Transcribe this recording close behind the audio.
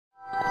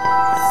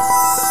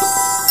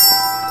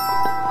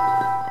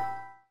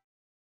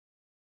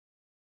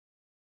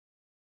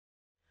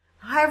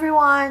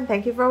everyone,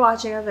 thank you for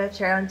watching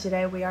avivTarot, and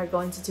today we are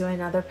going to do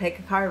another pick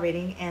a card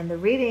reading, and the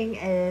reading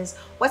is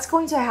what's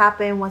going to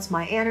happen, what's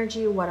my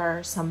energy, what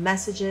are some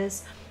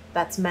messages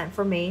that's meant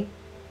for me,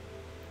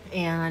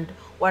 and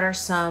what are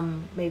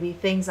some maybe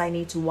things I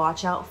need to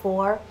watch out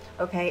for,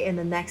 okay, in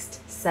the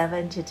next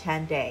 7 to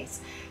 10 days.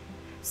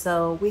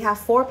 So we have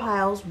 4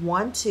 piles,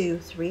 1, 2,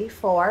 3,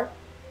 4.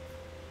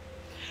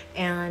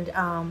 And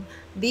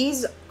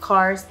these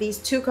cards, these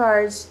 2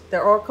 cards, the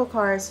oracle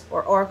cards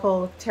or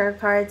oracle tarot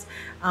cards,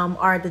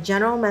 are the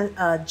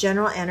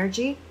general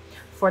energy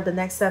for the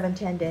next 7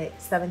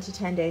 to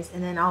 10 days.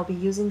 And then I'll be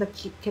using the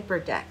Kipper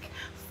deck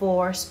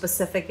for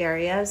specific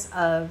areas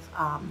of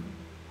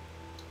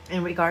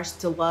in regards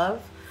to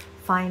love,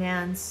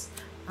 finance,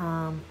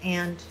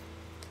 and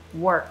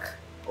work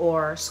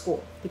or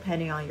school,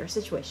 depending on your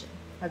situation.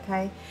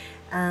 Okay,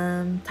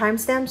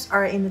 timestamps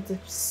are in the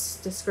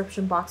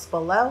description box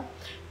below,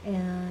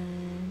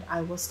 and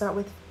I will start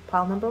with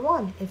pile number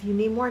 1. If you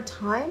need more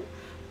time,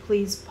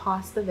 please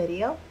pause the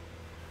video.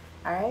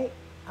 All right,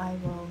 I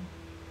will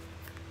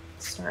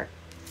start.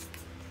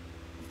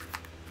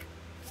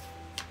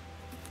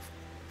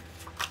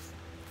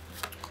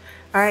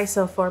 All right,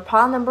 so for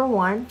pile number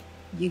 1,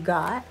 you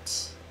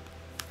got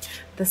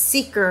the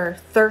seeker,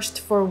 thirst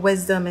for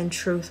wisdom and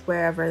truth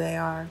wherever they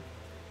are.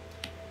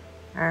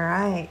 All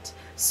right,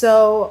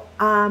 so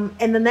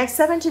in the next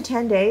 7 to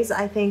 10 days,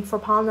 I think for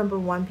pile number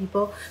 1,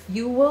 people,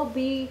 you will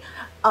be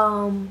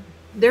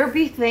there'll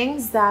be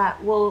things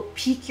that will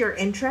pique your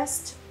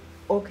interest,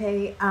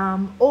 okay,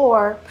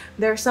 or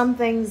there are some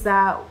things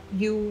that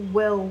you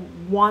will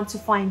want to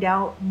find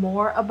out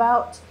more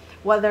about,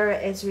 whether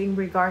it's in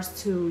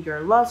regards to your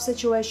love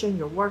situation,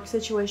 your work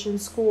situation,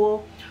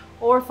 school,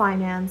 or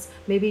finance.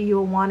 Maybe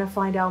you'll want to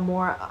find out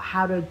more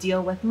how to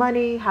deal with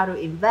money, how to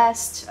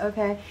invest,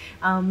 okay?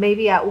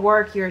 Maybe at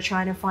work you're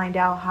trying to find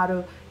out how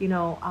to, you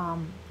know,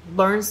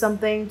 learn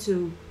something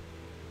to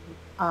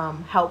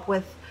help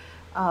with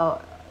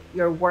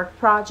your work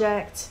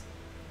project,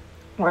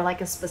 or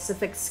like a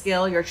specific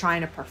skill you're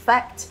trying to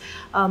perfect.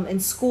 In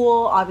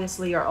school,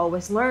 obviously you're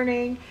always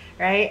learning,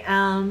 right?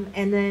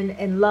 And then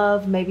in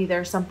love, maybe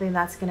there's something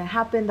that's going to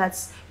happen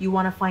that's you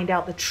want to find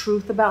out the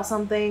truth about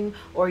something,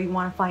 or you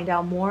want to find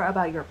out more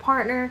about your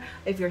partner.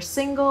 If you're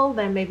single,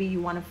 then maybe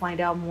you want to find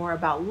out more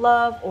about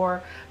love,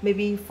 or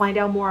maybe find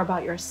out more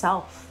about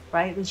yourself,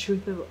 right? The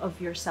truth of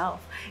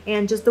yourself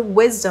and just the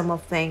wisdom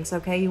of things.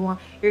 Okay, you're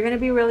going to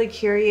be really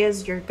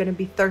curious, you're going to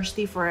be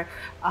thirsty for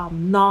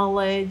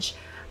knowledge.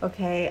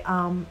 Okay,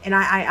 and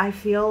I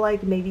feel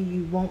like maybe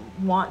you won't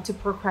want to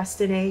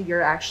procrastinate.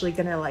 You're actually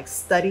gonna like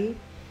study.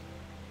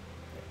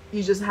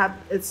 You just have,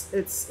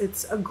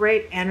 it's a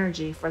great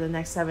energy for the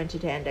next 7 to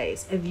 10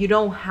 days. If you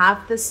don't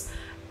have this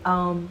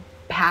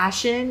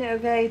passion,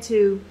 okay,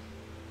 to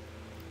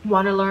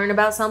want to learn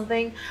about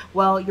something,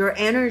 well, your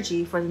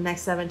energy for the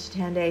next 7 to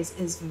 10 days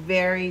is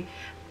very,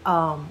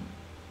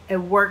 it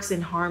works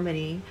in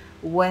harmony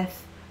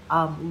with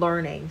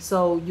learning.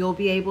 So you'll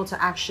be able to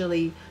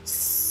actually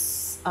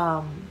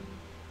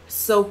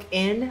soak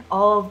in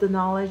all of the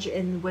knowledge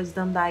and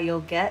wisdom that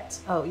you'll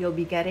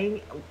be getting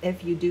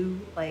if you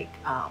do like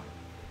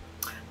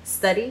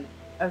study.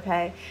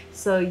 Okay,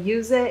 so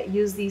use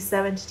these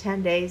 7 to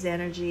 10 days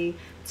energy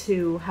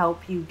to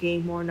help you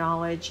gain more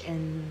knowledge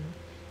in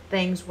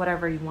things,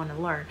 whatever you want to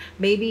learn.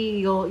 Maybe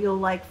you'll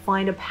like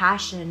find a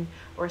passion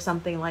or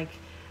something, like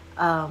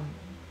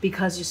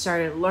because you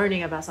started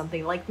learning about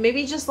something, like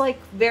maybe just like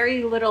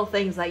very little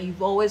things that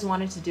you've always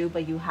wanted to do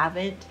but you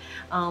haven't.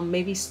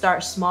 Maybe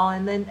start small,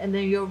 and then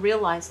you'll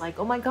realize like,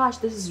 oh my gosh,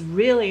 this is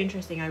really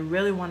interesting, I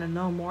really want to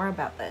know more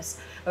about this.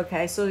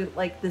 Okay, so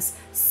like this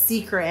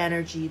seeker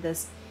energy,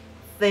 this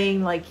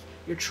thing like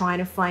you're trying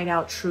to find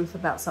out truth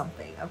about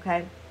something.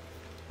 Okay,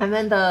 and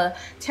then the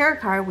tarot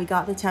card, we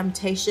got the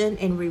Temptation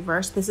in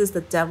reverse. This is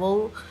the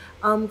Devil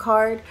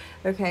card.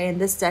 Okay,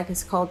 and this deck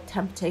is called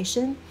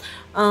Temptation.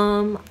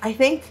 I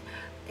think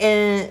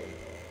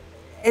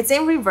it's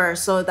in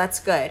reverse, so that's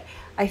good.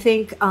 I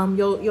think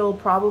you'll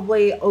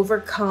probably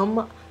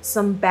overcome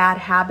some bad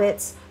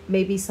habits,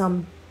 maybe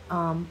some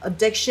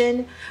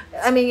addiction.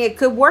 I mean, it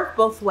could work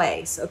both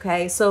ways.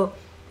 Okay, so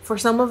for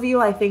some of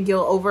you, I think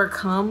you'll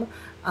overcome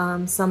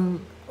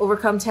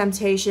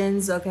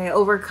temptations, okay,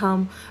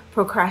 overcome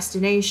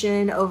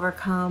procrastination,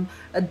 overcome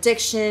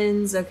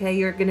addictions. Okay,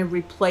 you're gonna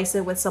replace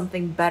it with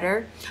something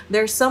better.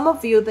 There's some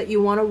of you that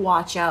you want to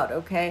watch out.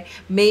 Okay,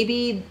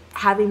 maybe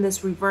having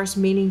this reverse,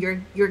 meaning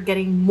you're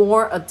getting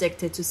more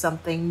addicted to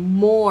something,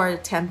 more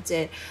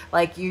tempted,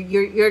 like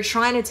you're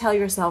trying to tell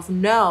yourself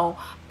no,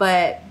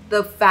 but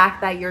the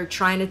fact that you're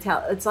trying to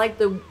tell,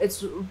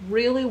 it's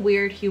really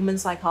weird human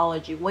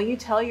psychology. When you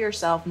tell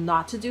yourself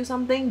not to do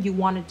something, you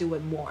want to do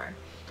it more.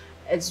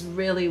 It's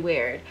really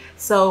weird.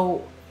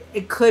 So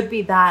it could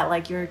be that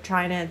like you're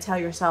trying to tell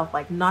yourself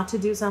like not to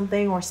do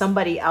something, or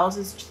somebody else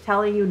is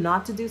telling you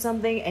not to do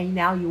something, and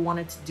now you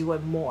wanted to do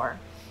it more.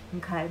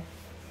 Okay,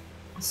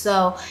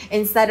 so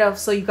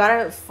so you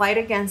gotta fight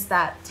against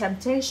that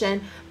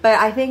temptation, but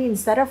I think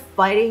instead of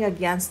fighting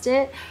against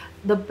it,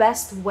 the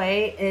best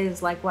way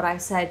is like what I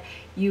said,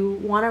 you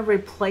want to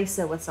replace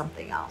it with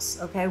something else,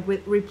 okay?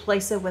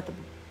 Replace it with a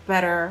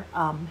better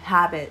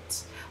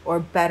habit or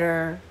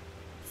better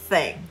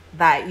thing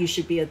that you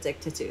should be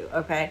addicted to,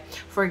 okay?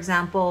 For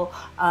example,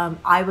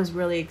 I was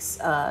really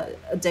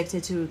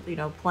addicted to, you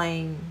know,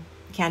 playing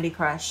Candy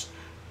Crush.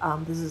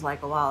 This is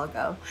like a while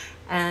ago.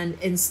 And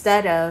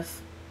instead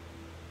of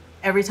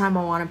every time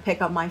I want to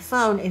pick up my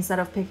phone, instead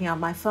of picking up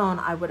my phone,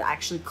 I would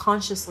actually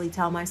consciously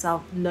tell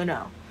myself,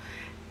 no.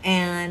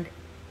 And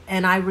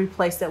I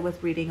replaced it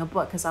with reading a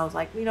book, because I was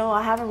like, you know,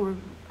 I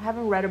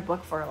haven't read a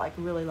book for like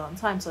a really long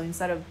time. So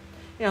instead of,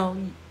 you know,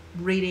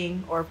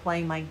 reading or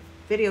playing my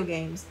video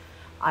games,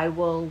 I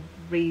will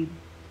read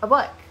a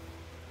book.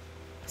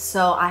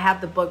 So I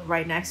have the book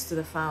right next to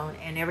the phone,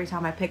 and every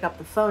time I pick up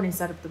the phone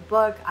instead of the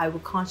book, I will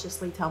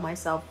consciously tell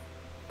myself,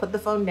 put the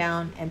phone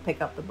down and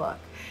pick up the book.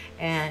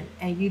 And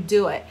you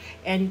do it.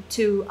 And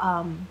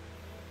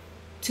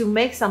to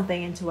make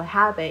something into a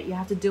habit, you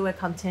have to do it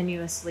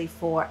continuously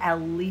for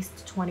at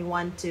least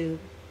 21 to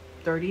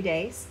 30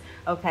 days,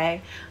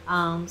 okay?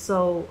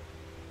 So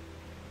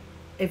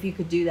if you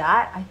could do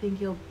that, I think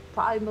you'll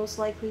probably most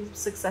likely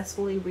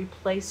successfully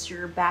replace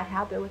your bad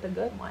habit with a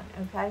good one,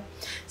 okay?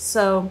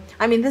 So,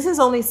 I mean, this is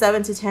only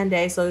 7 to 10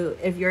 days, so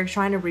if you're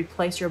trying to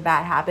replace your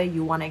bad habit,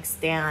 you want to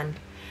extend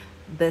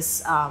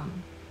this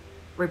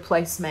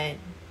replacement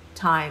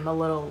time a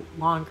little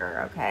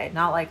longer, okay?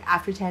 Not like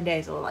after 10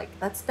 days or like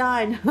that's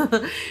done.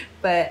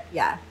 But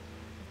yeah,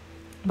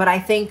 but I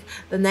think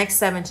the next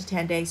 7 to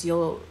 10 days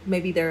you'll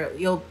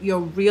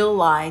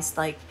realize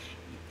like,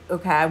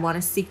 okay, I want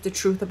to seek the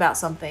truth about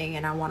something,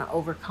 and I want to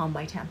overcome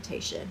my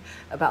temptation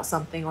about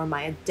something or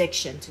my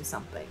addiction to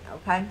something,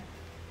 okay?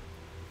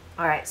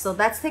 All right, so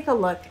let's take a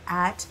look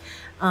at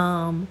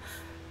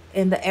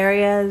in the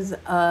areas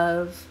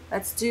of,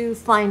 let's do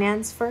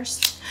finance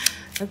first.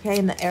 Okay,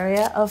 in the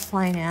area of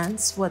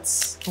finance,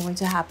 what's going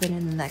to happen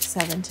in the next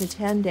 7 to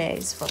 10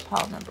 days for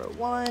pile number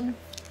 1?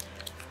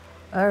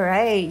 All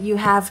right, you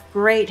have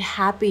great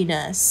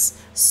happiness.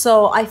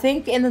 So I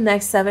think in the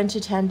next 7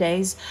 to 10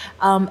 days,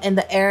 in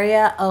the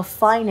area of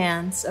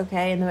finance,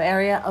 okay, in the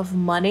area of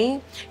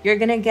money, you're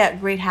going to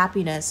get great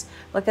happiness.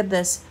 Look at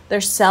this.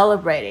 They're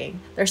celebrating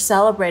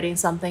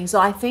something. So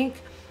I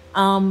think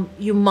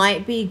you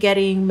might be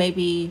getting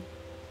maybe,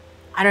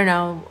 I don't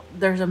know,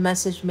 there's a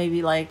message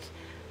maybe like,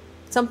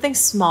 something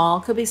small,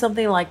 could be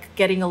something like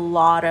getting a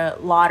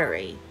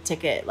lottery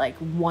ticket, like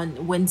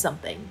win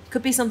something.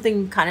 Could be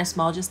something kind of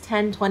small, just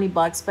 10, 20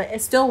 bucks, but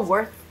it's still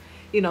worth,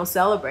 you know,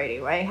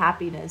 celebrating, right?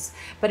 Happiness.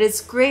 But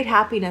it's great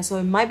happiness. So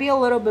it might be a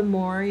little bit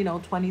more, you know,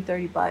 20,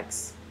 30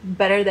 bucks,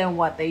 better than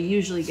what they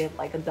usually give,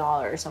 like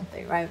 $1 or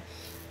something, right?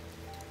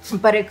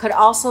 But it could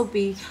also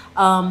be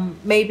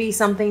maybe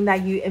something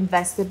that you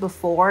invested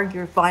before,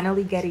 you're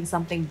finally getting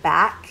something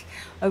back.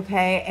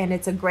 Okay, and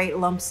it's a great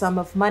lump sum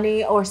of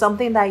money, or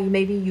something that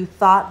maybe you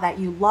thought that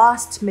you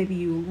lost, maybe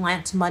you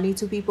lent money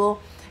to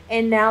people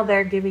and now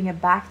they're giving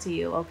it back to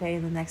you, okay,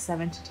 in the next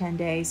 7 to 10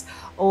 days.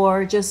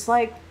 Or just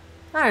like,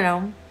 I don't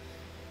know,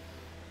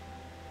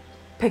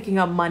 picking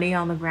up money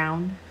on the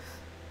ground,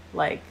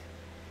 like,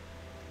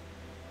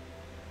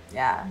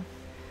 yeah.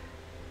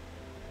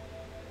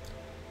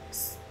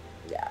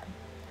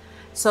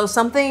 So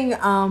something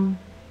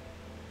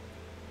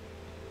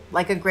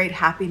like a great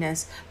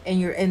happiness, and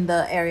you're in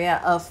the area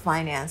of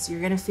finance.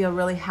 You're gonna feel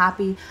really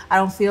happy. I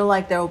don't feel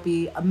like there will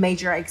be a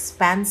major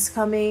expense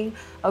coming,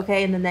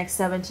 okay, in the next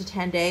 7 to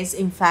 10 days.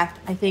 In fact,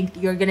 I think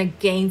you're gonna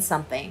gain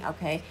something,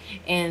 okay,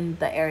 in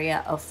the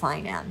area of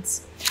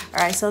finance.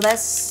 All right, so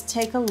let's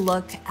take a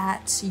look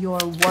at your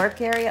work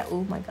area.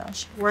 Oh my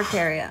gosh, work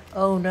area.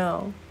 Oh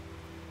no.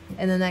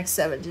 In the next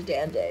 7 to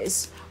 10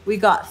 days, we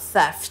got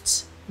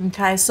theft.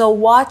 Okay, so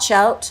watch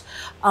out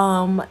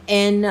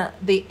in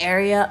the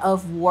area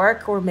of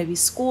work or maybe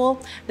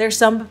school. There's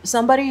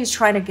somebody who's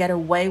trying to get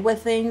away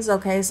with things,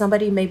 okay?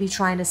 Somebody may be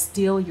trying to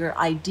steal your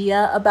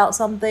idea about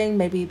something.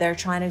 Maybe they're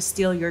trying to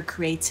steal your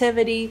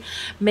creativity.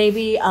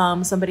 Maybe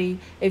somebody,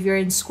 if you're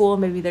in school,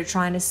 maybe they're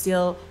trying to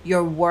steal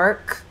your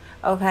work,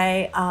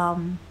 okay?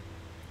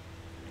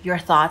 Your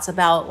thoughts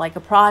about like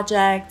a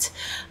project.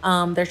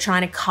 They're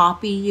trying to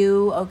copy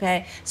you,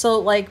 okay? So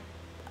like,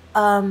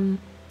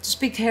 just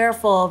be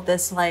careful of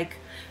this, like,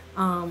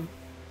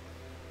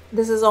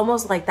 this is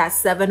almost like that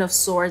 7 of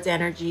Swords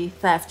energy,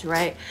 theft,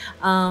 right?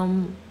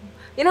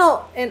 You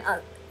know, and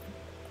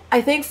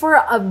I think for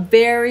a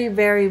very,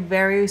 very,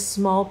 very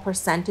small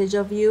percentage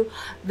of you,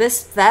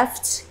 this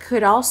theft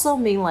could also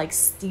mean like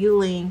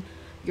stealing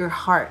your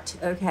heart,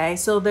 okay?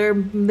 So there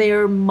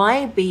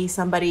might be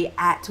somebody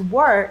at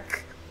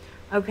work,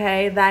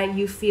 okay, that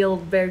you feel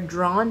very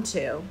drawn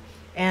to,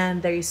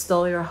 and they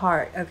stole your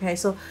heart, okay?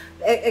 So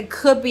it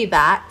could be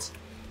that,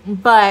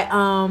 but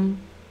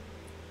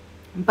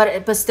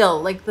still,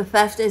 like, the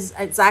theft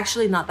it's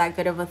actually not that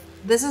good of a,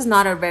 this is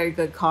not a very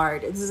good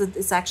card.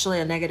 It's actually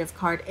a negative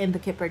card in the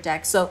Kipper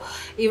deck. So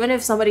even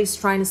if somebody's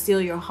trying to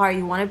steal your heart,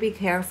 you want to be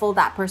careful.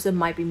 That person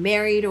might be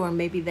married, or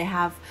maybe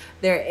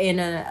they're in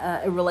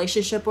a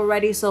relationship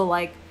already. So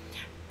like,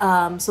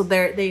 So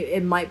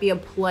it might be a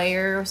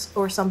player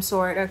or some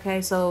sort.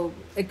 Okay, so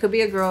it could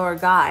be a girl or a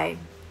guy.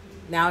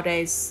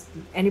 Nowadays,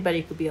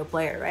 anybody could be a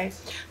player, right?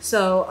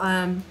 So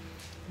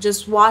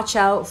just watch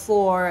out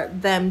for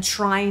them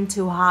trying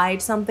to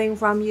hide something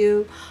from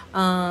you.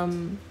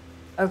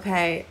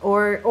 Okay,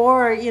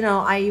 or you know,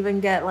 I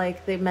even get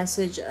like the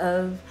message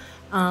of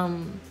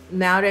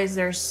nowadays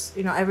there's,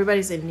 you know,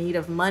 everybody's in need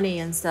of money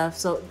and stuff.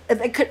 So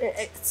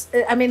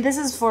I mean, this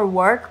is for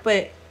work,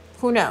 but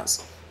who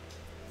knows?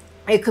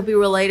 It could be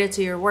related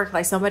to your work.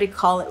 Like somebody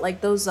call it like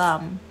those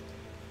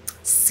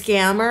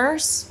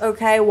scammers.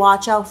 Okay,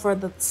 watch out for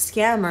the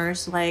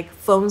scammers, like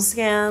phone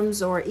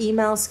scams or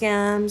email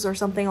scams or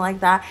something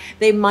like that.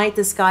 They might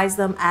disguise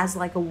them as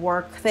like a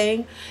work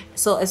thing.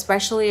 So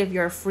especially if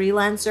you're a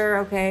freelancer,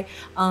 okay,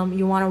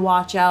 you want to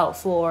watch out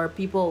for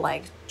people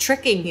like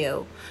tricking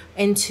you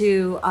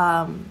into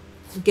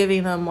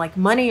giving them like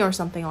money or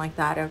something like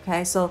that.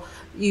 Okay, so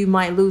you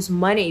might lose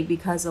money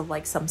because of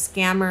like some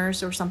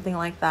scammers or something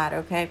like that.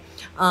 Okay,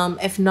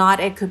 if not,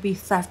 it could be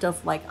theft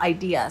of like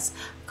ideas,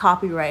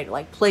 copyright,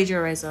 like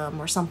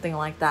plagiarism or something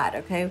like that.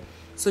 Okay,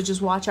 so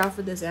just watch out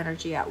for this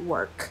energy at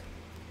work.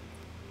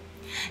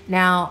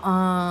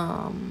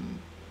 Now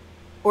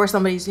or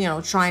somebody's, you know,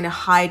 trying to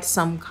hide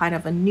some kind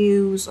of a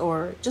news,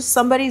 or just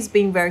somebody's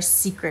being very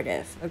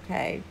secretive.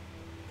 Okay,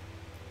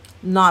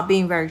 not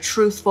being very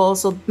truthful.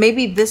 So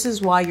maybe this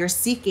is why you're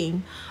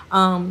seeking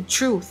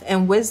truth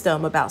and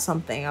wisdom about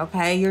something.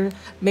 Okay,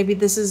 maybe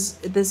this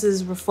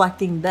is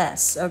reflecting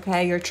this.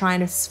 Okay, you're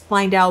trying to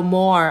find out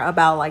more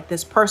about like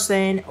this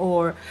person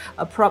or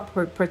a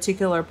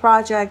particular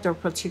project or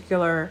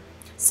particular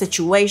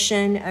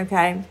situation.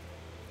 Okay,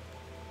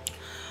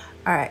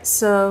 all right,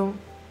 so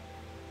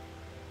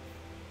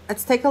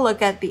let's take a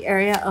look at the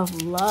area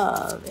of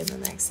love in the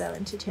next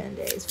 7 to 10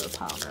 days for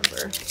pile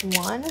number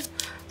 1.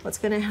 What's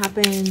going to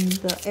happen in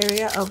the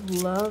area of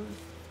love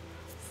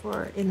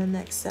for in the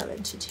next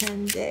 7 to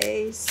 10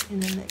 days? In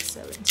the next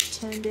 7 to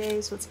 10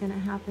 days, what's going to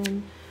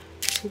happen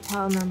to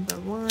pile number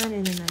 1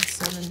 in the next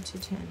 7 to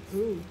 10?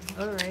 Ooh,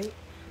 all right.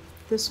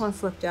 This one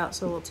flipped out,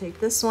 so we'll take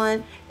this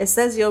one. It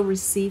says you'll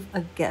receive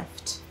a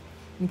gift.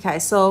 Okay,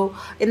 so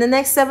in the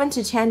next 7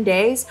 to 10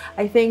 days,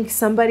 I think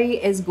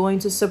somebody is going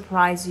to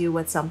surprise you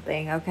with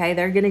something. Okay,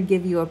 they're going to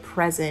give you a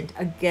present,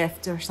 a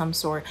gift or some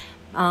sort.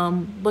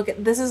 Look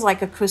at this, is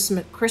like a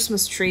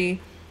Christmas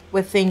tree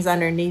with things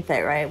underneath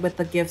it, right? With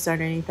the gifts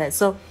underneath it.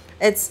 So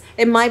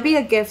it might be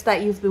a gift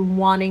that you've been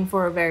wanting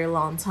for a very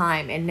long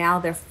time, and now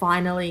they're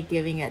finally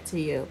giving it to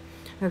you.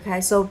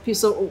 Okay, so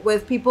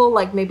with people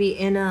like maybe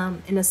in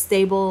a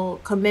stable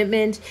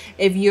commitment,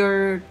 if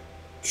you're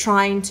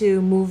trying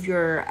to move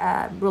your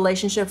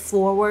relationship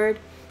forward,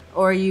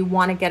 or you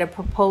want to get a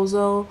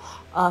proposal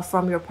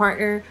from your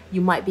partner, you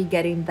might be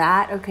getting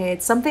that. Okay,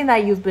 it's something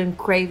that you've been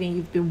craving,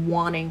 you've been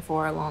wanting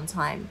for a long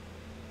time,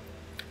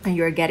 and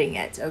you're getting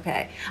it.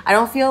 Okay, I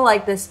don't feel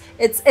like this,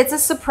 it's a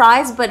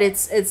surprise, but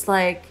it's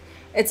like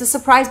it's a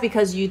surprise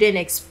because you didn't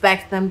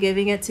expect them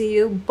giving it to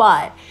you,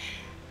 but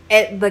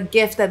the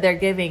gift that they're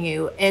giving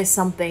you is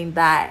something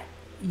that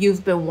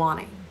you've been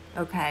wanting.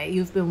 Okay,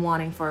 you've been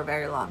wanting for a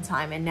very long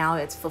time, and now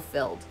it's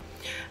fulfilled.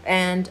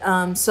 And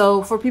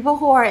so for people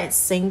who are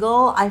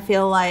single, I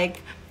feel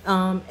like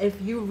if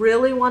you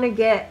really want to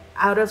get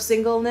out of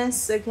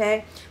singleness,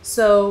 okay,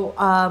 so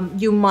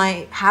you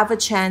might have a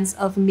chance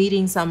of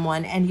meeting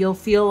someone, and you'll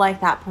feel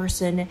like that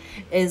person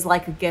is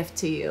like a gift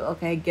to you.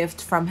 Okay,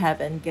 gift from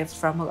heaven, gift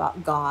from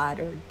God,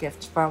 or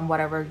gift from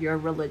whatever your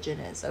religion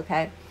is.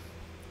 Okay,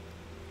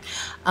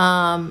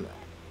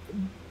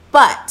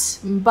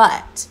 but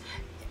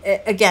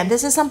again,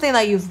 this is something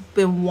that you've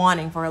been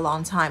wanting for a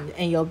long time,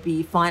 and you'll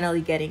be finally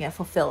getting it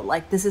fulfilled.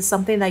 Like this is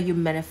something that you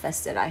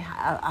manifested.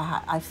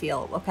 I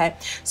feel. Okay,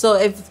 so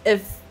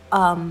if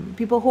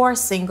people who are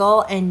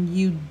single and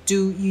you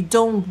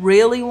don't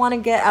really want to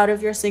get out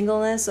of your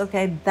singleness,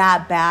 okay,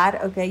 that bad,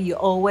 okay, you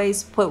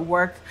always put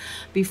work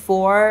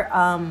before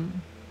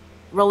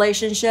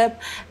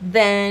relationship,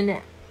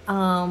 then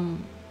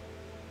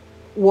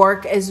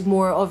work is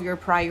more of your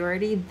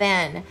priority,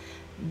 then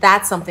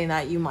that's something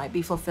that you might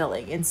be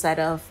fulfilling instead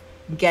of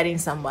getting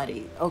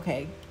somebody,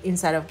 okay,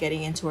 instead of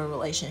getting into a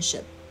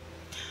relationship.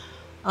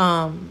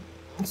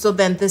 So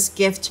then this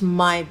gift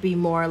might be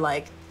more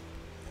like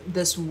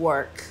this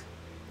work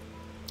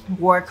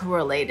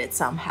related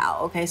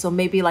somehow. Okay, so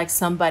maybe like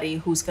somebody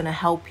who's gonna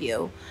help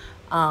you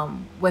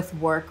with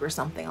work or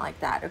something like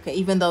that. Okay,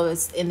 even though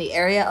it's in the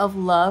area of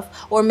love,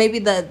 or maybe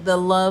the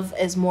love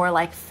is more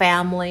like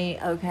family,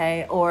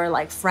 okay, or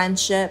like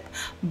friendship,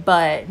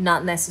 but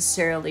not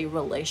necessarily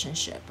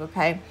relationship.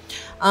 Okay,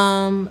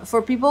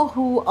 for people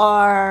who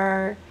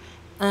are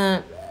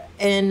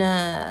in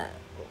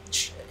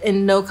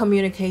no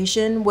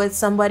communication with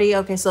somebody,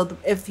 okay, so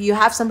if you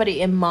have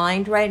somebody in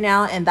mind right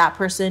now and that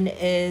person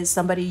is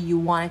somebody you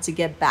wanted to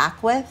get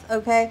back with,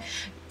 okay,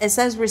 it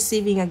says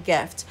receiving a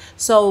gift.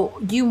 So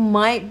you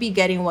might be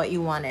getting what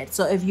you wanted.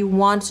 So if you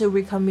want to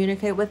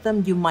recommunicate with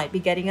them, you might be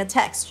getting a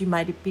text, you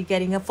might be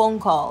getting a phone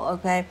call,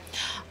 okay.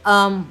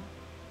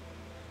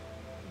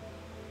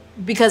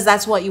 because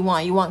that's what you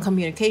want. You want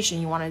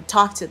communication. You want to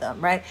talk to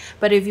them, right?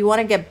 But if you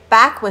want to get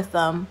back with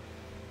them,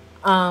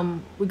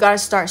 we got to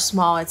start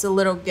small. It's a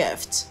little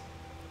gift.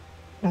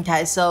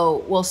 Okay,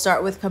 so we'll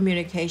start with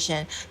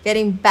communication.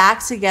 Getting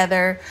back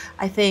together,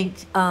 I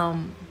think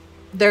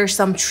there's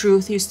some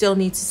truth you still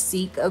need to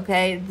seek,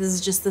 okay? This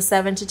is just the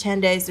 7 to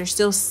 10 days. There's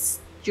still,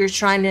 you're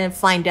trying to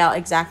find out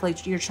exactly.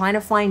 You're trying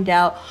to find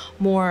out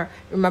more.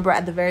 Remember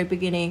at the very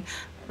beginning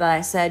that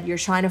I said you're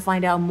trying to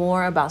find out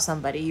more about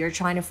somebody. You're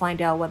trying to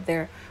find out what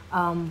they're,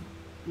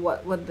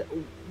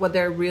 what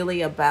they're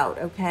really about,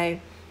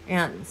 okay?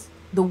 And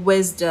the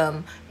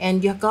wisdom,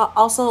 and you got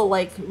also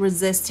like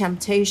resist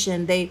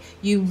temptation.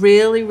 You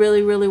really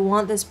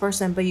want this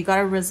person, but you got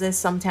to resist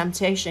some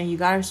temptation. You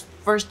got to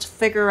first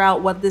figure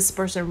out what this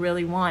person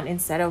really want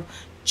instead of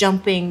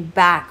jumping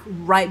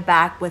right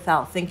back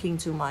without thinking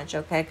too much,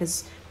 okay?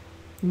 Because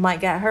you might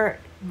get hurt,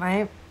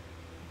 right?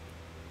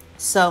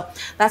 So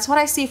that's what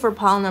I see for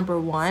pile number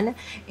 1,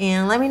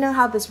 and let me know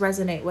how this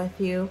resonates with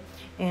you.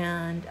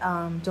 And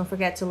don't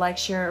forget to like,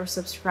 share, or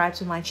subscribe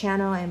to my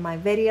channel and my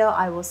video.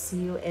 I will see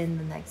you in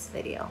the next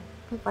video.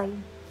 Bye-bye.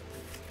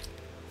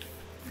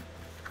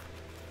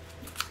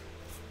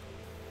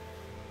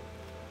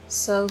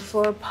 So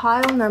for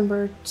pile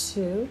number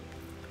 2,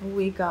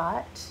 we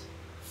got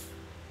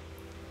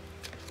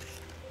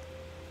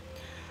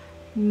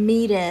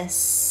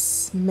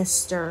Metis,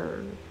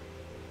 Mr.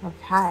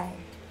 Okay.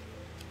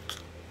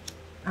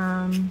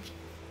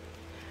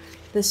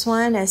 This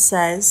one, it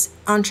says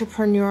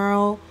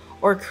entrepreneurial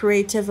or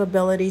creative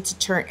ability to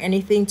turn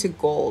anything to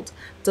gold.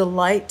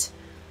 Delight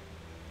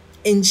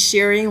in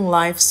sharing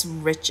life's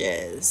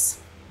riches.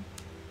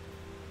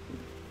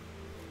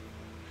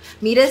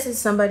 Metis is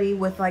somebody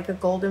with like a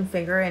golden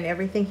finger, and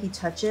everything he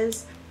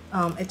touches,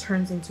 it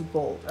turns into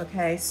gold.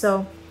 Okay,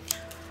 so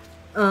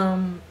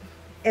in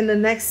the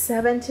next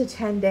 7 to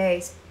 10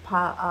 days,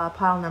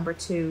 pile number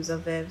 2's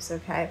of Vivs,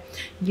 okay,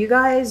 you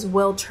guys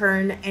will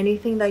turn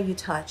anything that you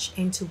touch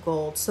into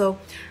gold. So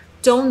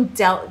don't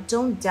doubt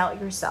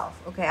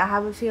yourself, okay? I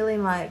have a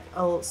feeling like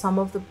some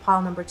of the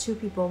pile number 2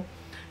 people,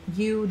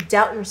 you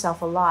doubt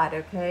yourself a lot,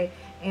 okay?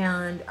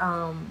 And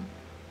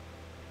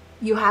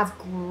you have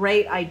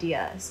great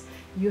ideas,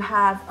 you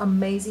have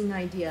amazing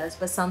ideas,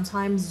 but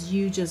sometimes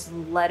you just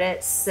let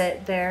it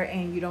sit there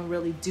and you don't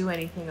really do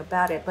anything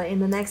about it. But in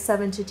the next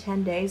 7 to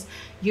 10 days,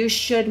 you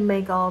should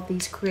make all of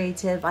these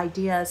creative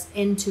ideas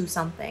into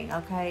something,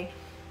 okay?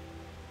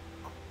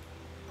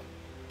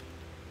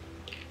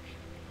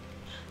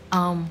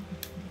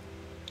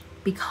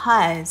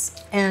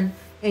 Because and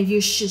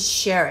you should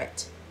share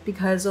it,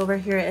 because over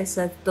here it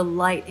says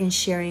delight in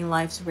sharing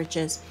life's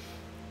riches.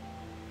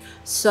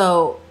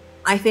 So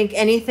I think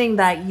anything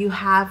that you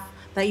have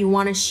that you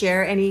want to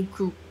share, any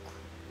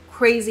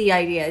crazy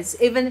ideas,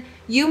 even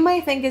you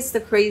may think it's the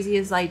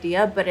craziest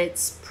idea, but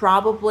it's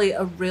probably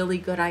a really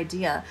good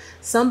idea.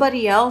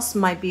 Somebody else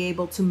might be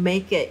able to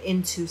make it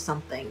into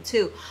something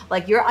too.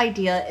 Like your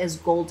idea is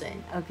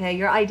golden, okay?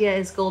 Your idea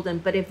is golden,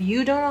 but if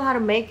you don't know how to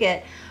make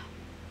it,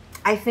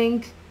 I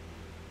think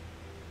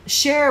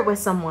share it with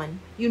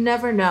someone. You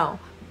never know.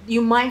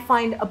 You might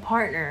find a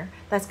partner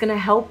that's going to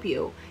help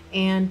you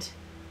and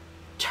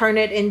turn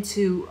it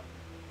into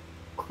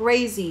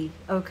crazy,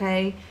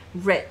 okay,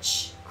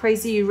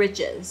 crazy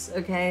riches,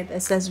 okay?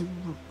 That says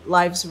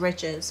life's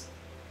riches.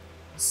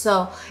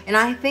 So, and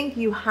I think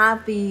you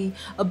have the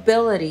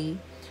ability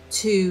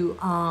to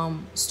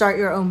start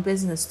your own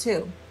business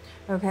too,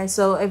 okay?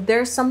 So if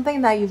there's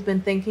something that you've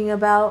been thinking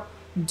about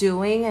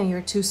doing and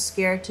you're too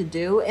scared to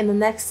do, in the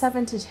next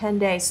 7 to 10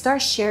 days,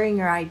 start sharing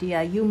your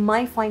idea. You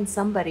might find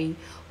somebody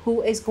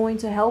who is going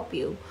to help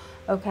you,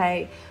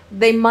 okay?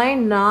 They might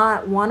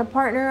not want to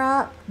partner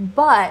up,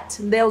 but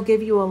they'll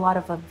give you a lot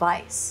of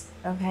advice,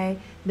 okay?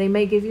 They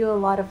may give you a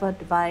lot of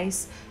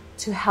advice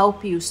to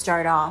help you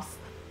start off,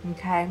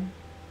 okay?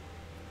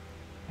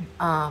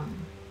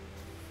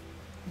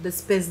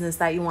 This business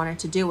that you wanted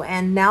to do.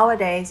 And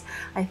nowadays,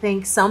 I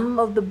think some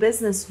of the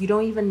business, you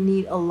don't even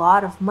need a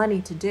lot of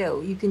money to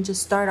do. You can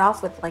just start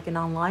off with like an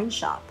online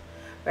shop,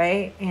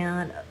 right?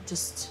 And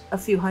just a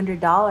few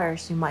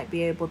 $100s, you might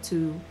be able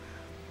to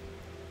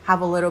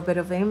have a little bit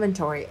of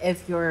inventory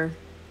if your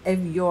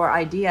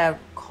idea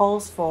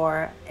calls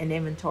for an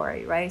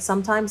inventory, right?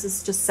 Sometimes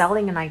it's just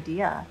selling an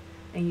idea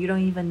and you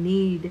don't even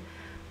need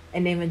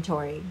an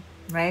inventory,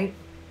 right?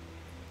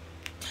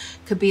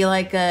 Could be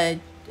like a,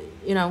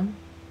 you know,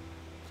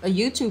 a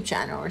YouTube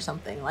channel or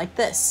something like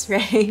this,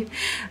 right?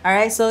 All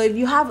right, so if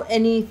you have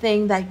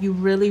anything that you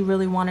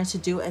really wanted to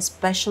do,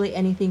 especially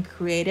anything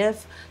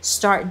creative,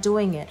 start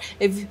doing it.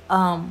 If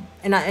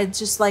it's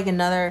just like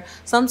another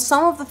some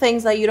of the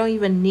things that you don't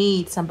even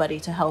need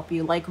somebody to help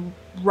you, like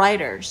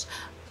writers,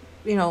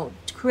 you know,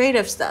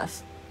 creative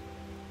stuff,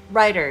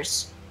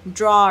 writers,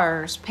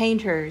 drawers,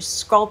 painters,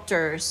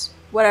 sculptors,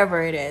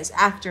 whatever it is,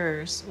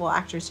 actors. Well,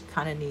 actors, you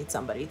kind of need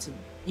somebody to,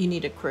 you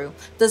need a crew.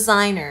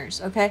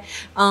 Designers, okay?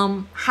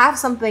 Have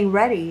something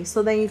ready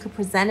so then you can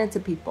present it to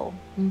people,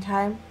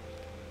 okay?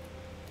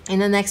 In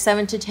the next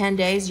 7 to 10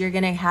 days, you're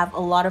going to have a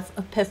lot of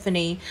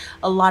epiphany,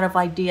 a lot of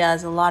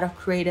ideas, a lot of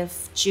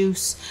creative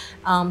juice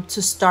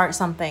to start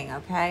something,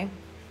 okay?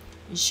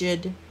 You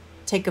should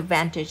take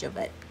advantage of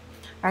it.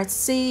 All right,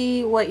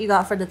 see what you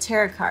got for the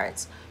tarot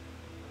cards.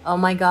 Oh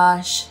my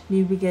gosh,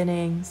 new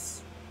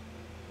beginnings.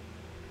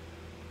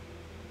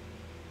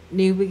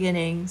 New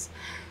beginnings.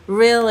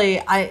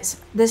 Really,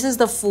 this is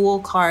the Fool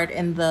card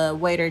in the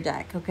Waiter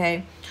deck,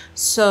 okay?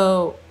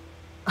 So,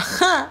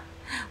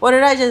 what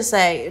did I just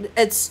say?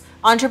 It's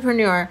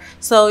entrepreneur.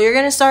 So you're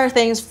going to start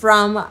things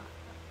from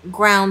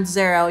ground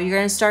zero. You're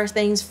going to start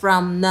things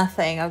from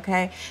nothing,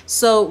 okay?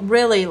 So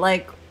really,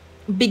 like,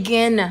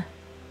 begin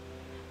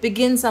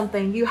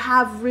something. You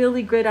have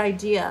really good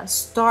idea.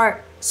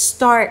 Start.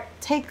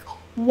 Take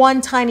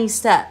one tiny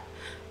step.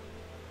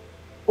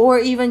 Or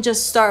even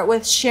just start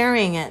with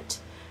sharing it.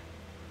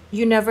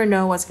 You never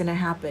know what's going to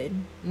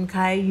happen,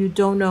 okay? You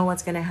don't know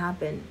what's going to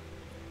happen.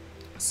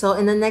 So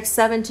in the next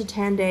 7 to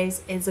 10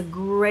 days is a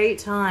great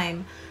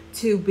time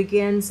to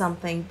begin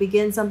something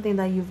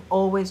that you've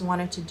always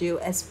wanted to do,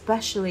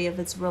 especially if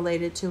it's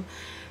related to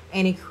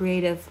any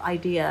creative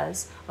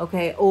ideas,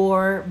 okay,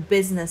 or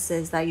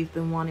businesses that you've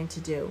been wanting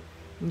to do,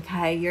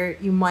 okay?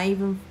 You might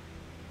even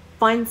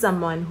find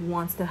someone who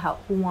wants to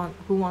help, who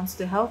wants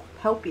to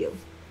help you,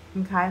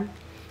 okay?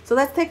 So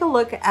let's take a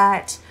look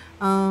at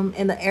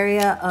in the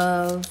area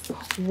of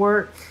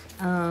work,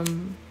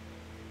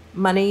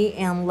 money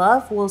and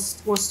love. We'll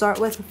start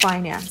with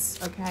finance,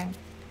 okay?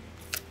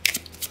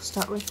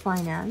 Start with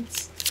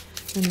finance.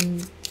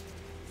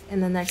 In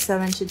the next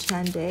 7 to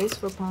 10 days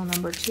for pile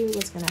number 2,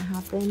 what's going to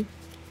happen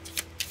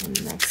in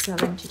the next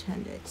 7 to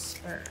 10 days?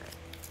 All right.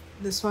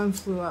 This one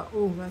flew out.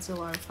 Oh, that's a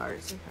lot of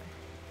cards. Okay.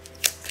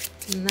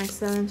 In the next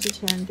 7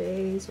 to 10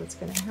 days, what's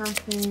going to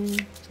happen in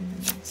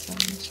the next 7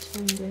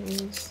 to 10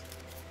 days?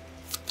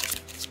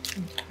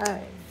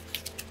 Okay.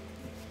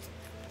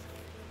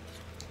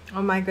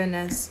 Oh my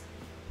goodness.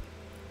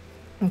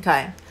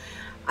 Okay.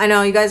 I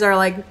know you guys are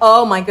like,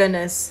 oh my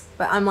goodness.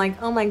 But I'm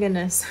like, oh my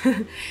goodness.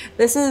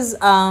 This is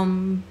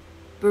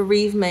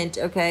bereavement,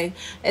 okay?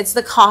 It's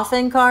the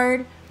coffin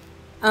card.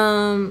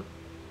 I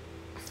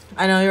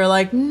know you're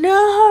like,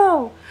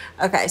 no.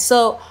 Okay,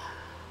 so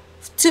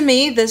to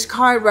me, this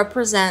card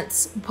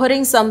represents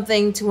putting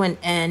something to an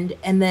end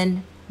and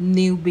then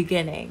new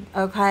beginning,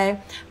 okay?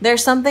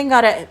 There's something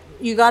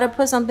you gotta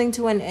put something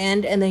to an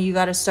end and then you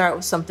gotta start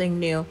with something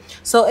new.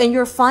 So in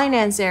your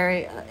finance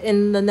area,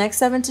 in the next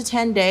 7 to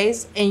 10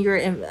 days, in your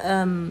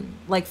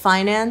like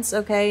finance,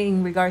 okay,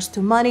 in regards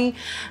to money,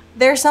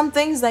 there's some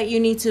things that you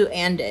need to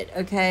end it,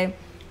 okay,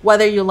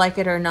 whether you like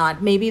it or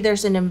not. Maybe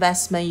there's an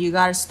investment, you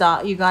gotta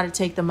stop, you gotta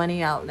take the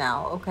money out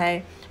now,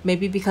 okay?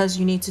 Maybe because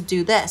you need to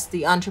do this,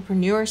 the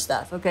entrepreneur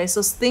stuff, okay?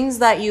 So things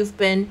that you've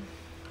been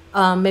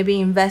maybe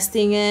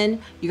investing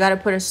in, you got to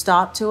put a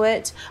stop to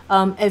it.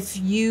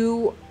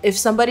 If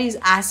somebody's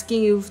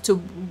asking you to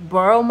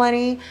borrow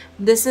money,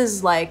 this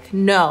is like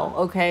no,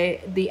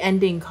 okay? The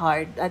ending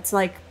card, that's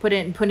like put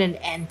an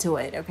end to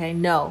it, okay?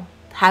 No,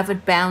 have a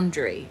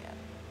boundary.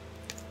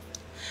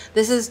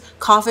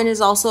 Coffin is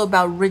also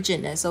about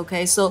rigidness,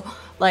 okay? So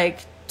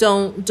like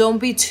don't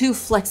be too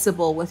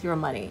flexible with your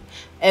money,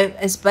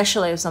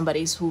 especially if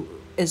somebody's who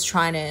is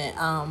trying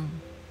to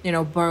you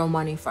know, borrow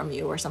money from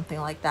you or something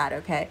like that,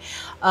 okay?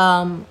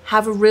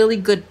 Have a really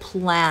good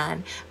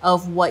plan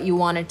of what you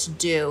wanted to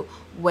do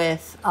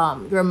with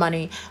your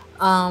money.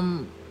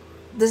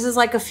 This is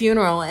like a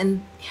funeral,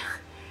 and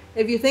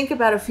if you think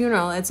about a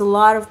funeral, it's a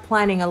lot of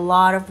planning, a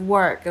lot of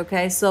work,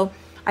 okay? So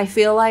I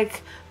feel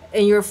like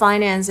in your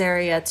finance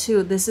area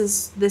too, this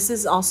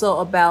is also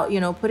about, you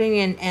know, putting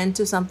an end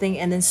to something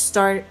and then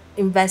start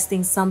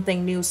investing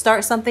something new.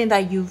 Start something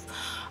that you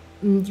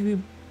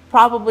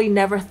probably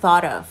never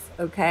thought of,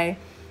 okay?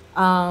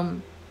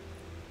 And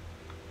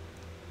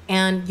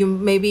you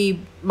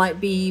might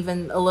be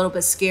even a little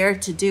bit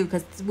scared to do,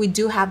 because we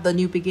do have the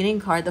new beginning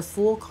card, the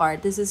Fool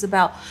card. This is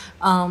about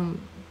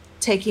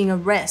taking a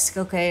risk,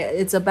 okay?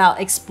 It's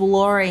about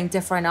exploring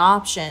different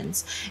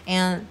options,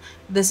 and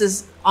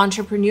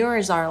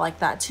entrepreneurs are like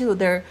that too.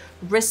 They're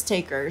risk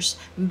takers.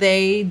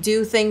 They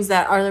do things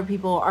that other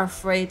people are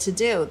afraid to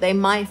do. They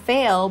might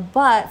fail,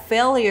 but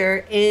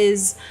failure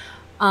is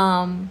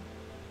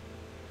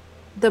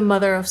the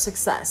mother of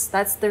success.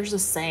 There's a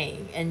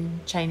saying in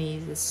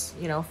Chinese, is,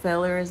 you know,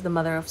 failure is the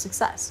mother of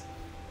success.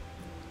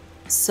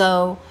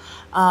 So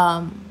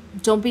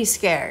don't be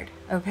scared,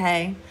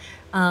 okay?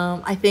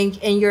 I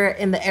think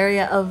in the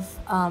area of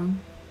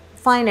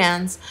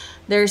finance,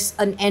 there's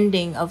an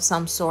ending of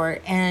some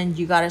sort, and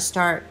you got to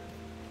start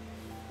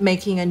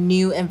making a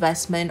new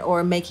investment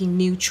or making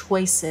new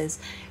choices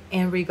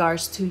in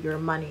regards to your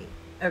money,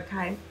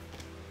 okay?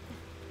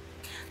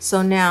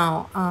 So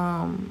now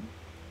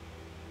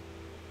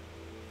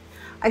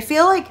I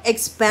feel like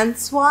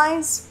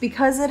expense-wise,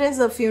 because it is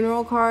a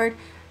funeral card,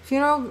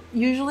 funeral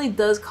usually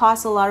does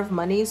cost a lot of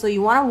money, so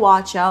you want to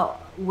watch out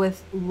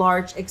with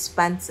large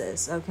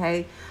expenses,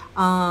 okay?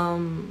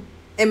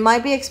 It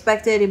might be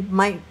expected, it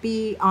might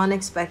be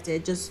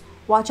unexpected. Just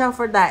watch out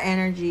for that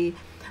energy.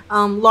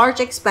 Large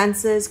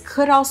expenses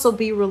could also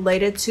be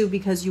related to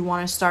because you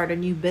want to start a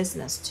new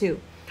business too.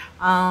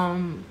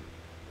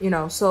 You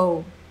know,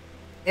 so,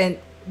 and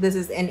this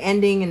is an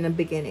ending and a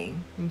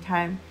beginning.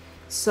 Okay.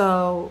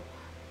 So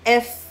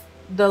if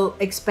the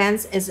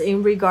expense is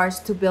in regards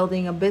to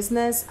building a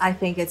business, I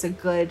think it's a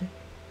good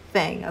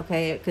thing,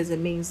 okay, because it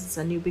means it's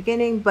a new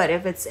beginning. But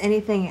if it's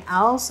anything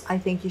else, I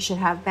think you should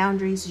have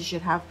boundaries. You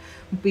should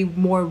be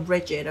more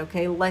rigid,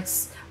 okay,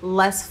 less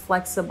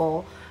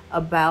flexible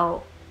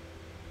about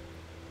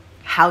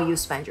how you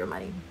spend your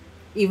money,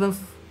 even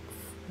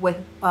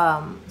with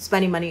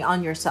spending money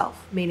on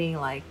yourself, meaning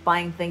like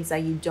buying things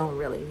that you don't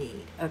really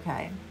need.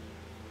 Okay.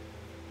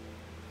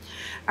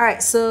 All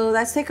right, so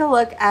let's take a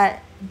look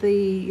at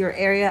your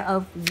area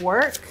of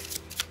work.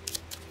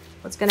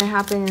 What's going to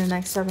happen in the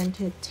next 7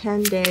 to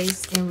 10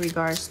 days in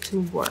regards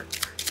to work?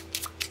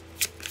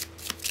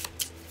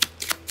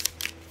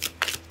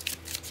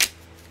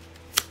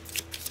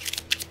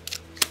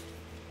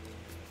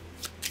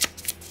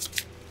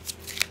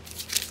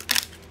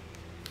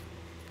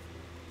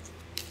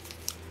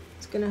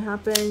 What's going to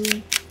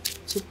happen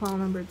to pile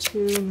number 2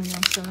 in the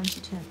next 7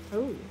 to 10?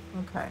 Oh,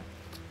 okay.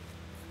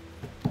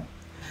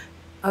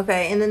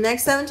 Okay, in the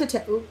next 7 to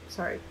 10, oops,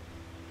 sorry.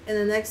 In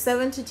the next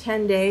 7 to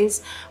 10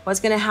 days, what's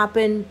going to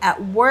happen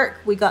at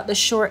work? We got the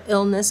short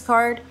illness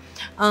card.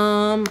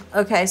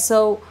 Okay,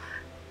 so,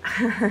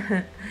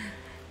 all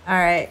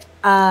right.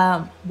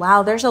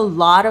 Wow, there's a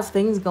lot of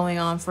things going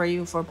on for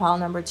you for pile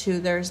number 2.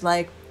 There's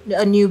like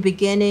a new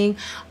beginning.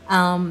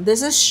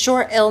 This is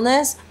short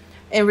illness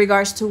in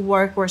regards to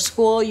work or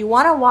school. You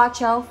want to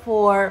watch out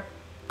for,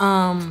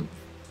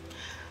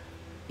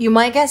 you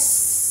might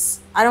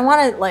guess, I don't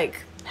want to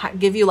like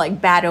give you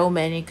like bad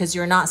omen because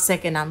you're not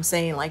sick, and I'm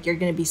saying like you're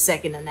going to be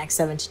sick in the next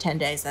 7 to 10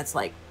 days. That's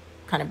like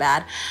kind of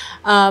bad.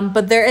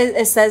 But there is,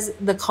 it says,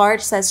 the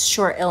card says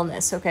short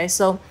illness. Okay,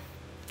 so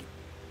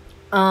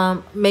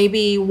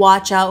maybe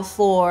watch out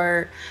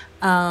for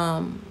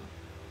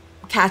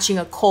catching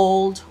a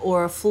cold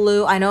or a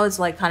flu. I know it's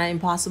like kind of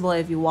impossible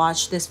if you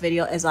watch this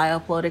video as I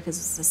upload it because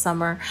it's the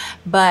summer,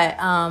 but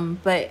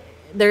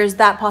there's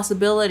that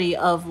possibility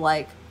of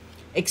like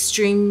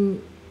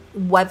extreme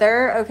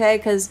weather. Okay,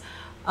 because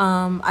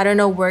I don't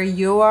know where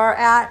you are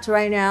at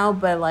right now,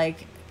 but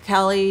like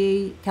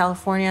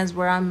California is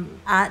where I'm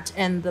at,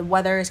 and the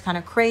weather is kind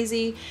of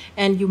crazy,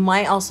 and you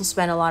might also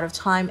spend a lot of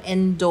time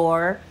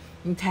indoor.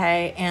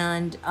 Okay,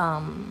 and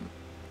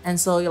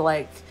so you're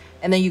like,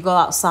 and then you go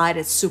outside,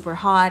 it's super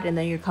hot, and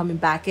then you're coming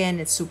back in,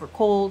 it's super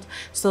cold.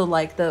 So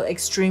like the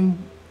extreme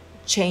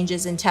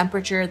changes in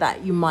temperature,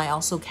 that you might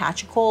also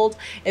catch a cold.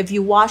 If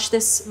you watch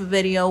this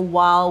video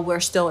while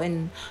we're still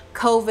in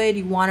COVID,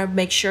 you want to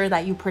make sure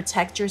that you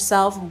protect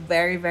yourself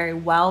very, very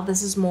well.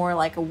 This is more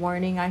like a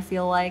warning, I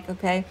feel like.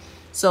 Okay,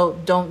 so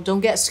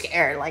don't get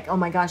scared like, oh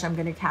my gosh, I'm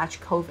gonna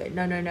catch COVID.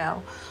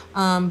 No.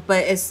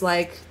 But it's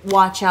like,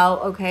 watch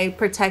out. Okay,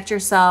 protect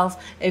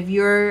yourself. If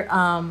you're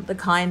the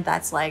kind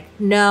that's like,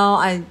 no,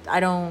 I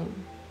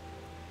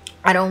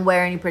don't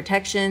wear any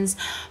protections,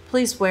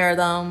 please wear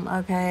them.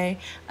 Okay,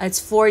 it's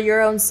for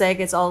your own sake.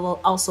 It's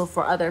also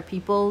for other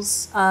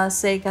people's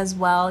sake as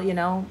well, you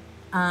know.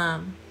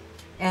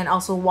 And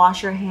also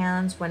wash your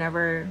hands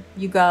whenever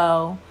you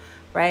go,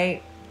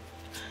 right?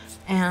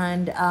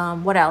 And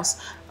what else?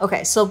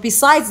 Okay, so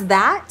besides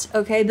that,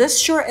 okay, this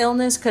short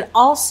illness could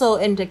also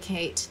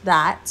indicate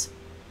that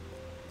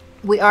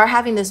we are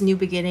having this new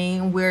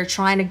beginning. We're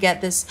trying to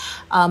get this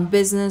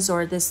business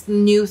or this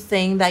new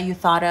thing that you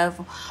thought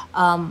of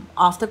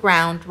off the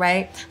ground,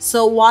 right?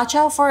 So watch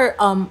out for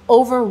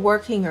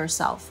overworking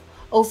yourself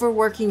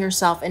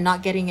and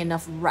not getting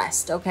enough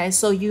rest. Okay,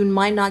 so you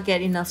might not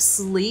get enough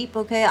sleep.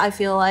 Okay, I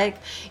feel like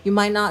you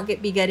might not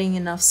be getting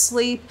enough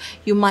sleep.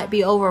 You might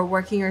be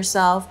overworking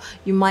yourself.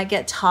 You might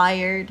get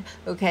tired.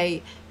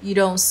 Okay, you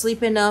don't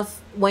sleep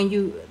enough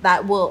when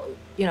that will,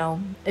 you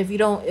know, if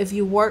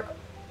you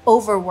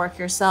overwork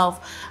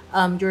yourself,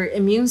 your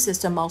immune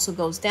system also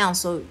goes down,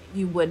 so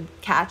you would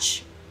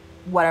catch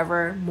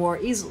whatever more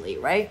easily,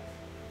 right?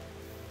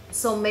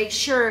 So make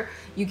sure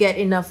you get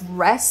enough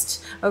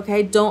rest.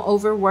 Okay, don't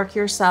overwork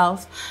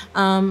yourself.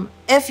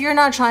 If you're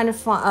not trying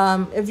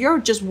to if you're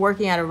just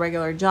working at a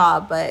regular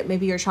job, but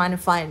maybe you're trying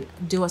to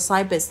do a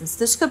side business,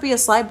 this could be a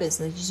side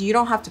business. You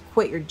don't have to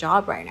quit your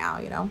job right now,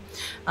 you know.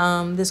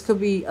 This could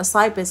be a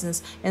side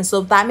business, and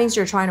so that means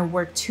you're trying to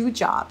work 2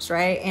 jobs,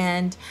 right?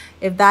 And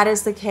if that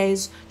is the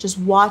case, just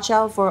watch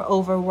out for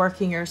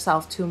overworking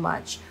yourself too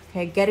much.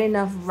 Okay, get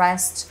enough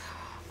rest,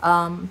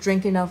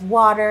 drink enough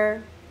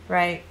water,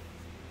 right?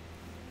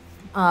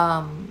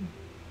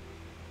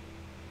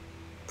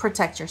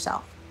 Protect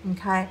yourself.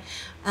 Okay,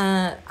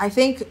 I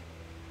think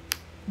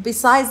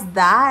besides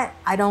that,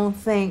 I don't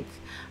think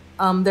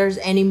there's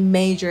any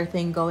major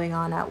thing going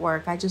on at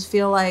work. I just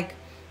feel like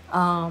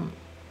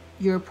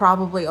you're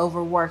probably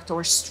overworked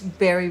or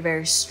very,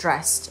 very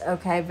stressed.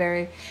 Okay,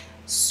 very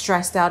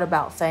stressed out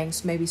about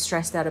things, maybe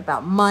stressed out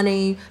about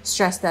money,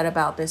 stressed out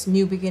about this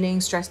new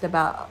beginning, stressed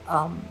about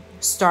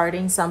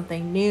starting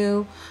something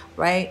new,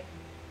 right?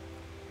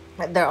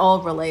 They're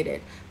all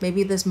related.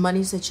 Maybe this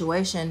money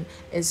situation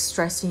is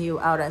stressing you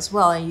out as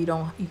well, and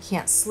you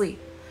can't sleep,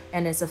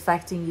 and it's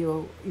affecting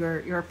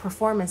your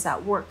performance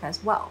at work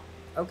as well.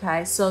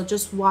 Okay, so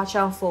just watch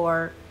out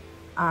for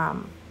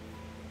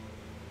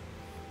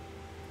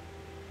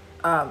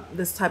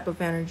this type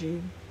of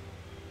energy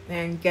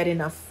and get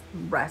enough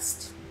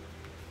rest.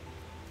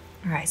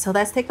 All right, so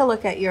let's take a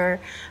look at your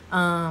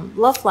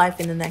love life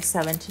in the next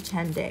 7 to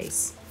 10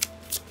 days.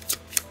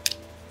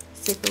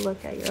 Let's take a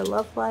look at your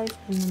love life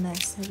in the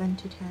next 7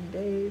 to 10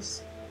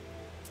 days.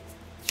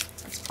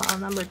 That's pile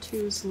number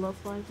 2's love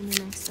life in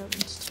the next 7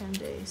 to 10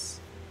 days.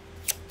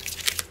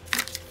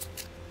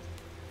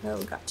 Oh,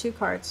 we got 2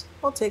 cards.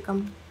 We'll take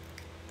them.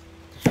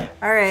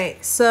 All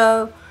right,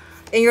 so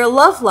in your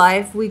love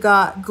life, we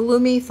got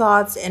gloomy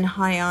thoughts and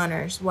high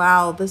honors.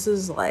 Wow, this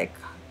is like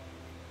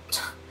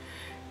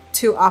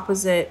 2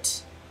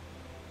 opposite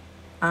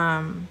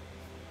energy.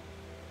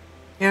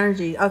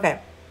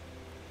 Okay,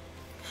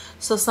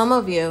 so some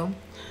of you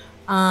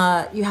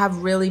you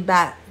have really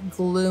bad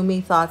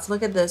gloomy thoughts.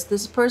 Look at this.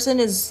 This person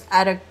is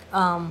at a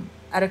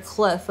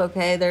cliff.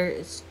 Okay,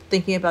 they're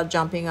thinking about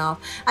jumping off.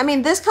 I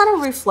mean, this kind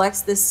of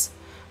reflects this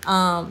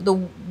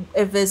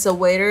if it's a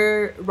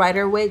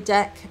Rider-Waite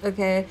deck.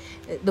 Okay,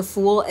 the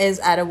Fool is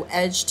at an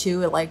edge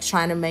too, like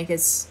trying to make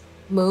its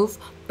move.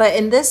 But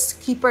in this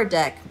Keeper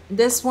deck,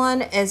 this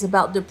one is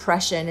about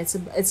depression.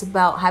 It's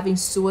about having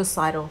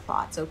suicidal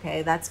thoughts.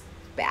 Okay, that's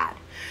bad.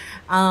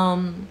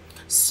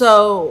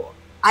 So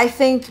I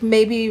think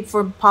maybe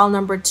for pile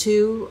number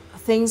 2,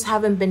 things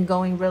haven't been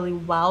going really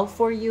well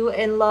for you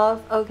in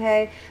love.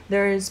 Okay,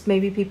 there's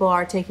maybe people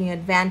are taking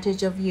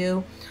advantage of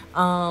you,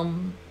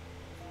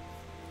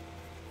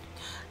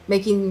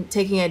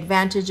 taking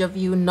advantage of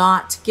you,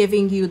 not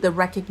giving you the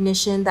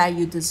recognition that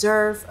you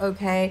deserve.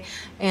 Okay,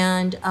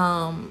 and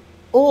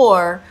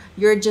or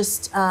you're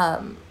just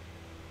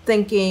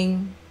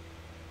thinking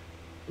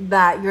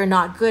that you're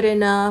not good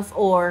enough,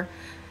 or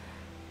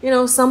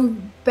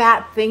some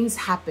bad things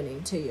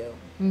happening to you.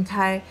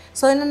 Okay,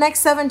 so in the next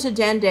 7 to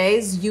 10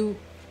 days, you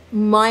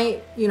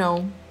might,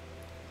 you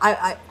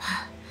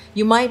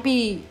might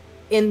be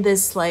in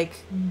this, like,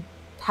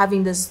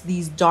 having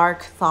these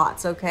dark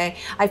thoughts. Okay,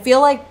 I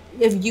feel like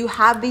if you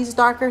have these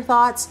darker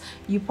thoughts,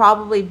 you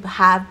probably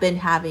have been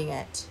having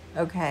it.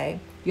 Okay,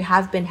 you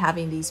have been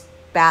having these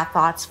bad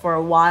thoughts for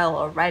a while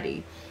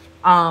already,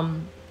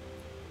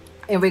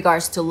 in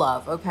regards to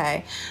love.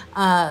 Okay,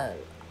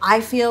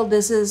 I feel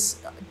this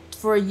is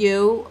for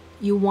you.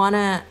 You want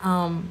to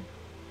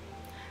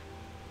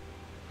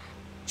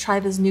try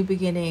this new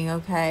beginning.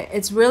 Okay,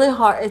 it's really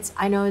hard.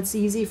 I know it's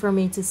easy for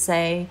me to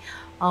say,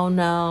 oh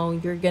no,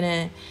 you're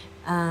gonna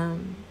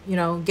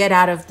get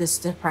out of this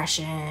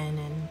depression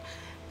and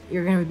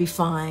you're gonna be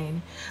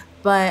fine.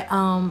 But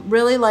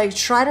really, like,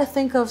 try to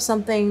think of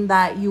something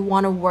that you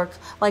want to work,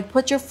 like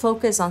put your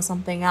focus on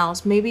something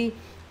else. Maybe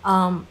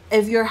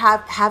if you're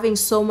having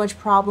so much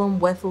problem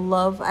with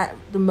love at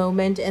the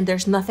moment, and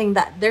there's nothing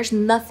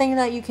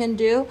that you can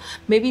do,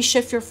 maybe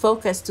shift your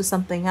focus to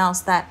something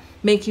else that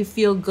make you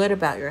feel good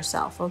about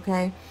yourself.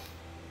 Okay,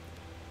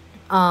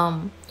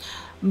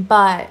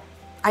 but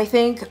I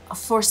think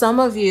for some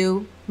of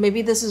you,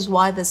 maybe this is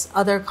why this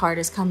other card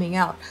is coming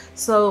out.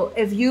 So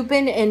if you've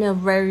been in a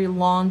very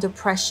long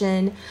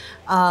depression,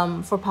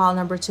 for pile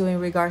number 2 in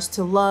regards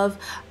to love,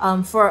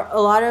 for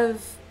a lot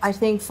of, I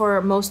think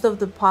for most of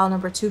the pile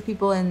number 2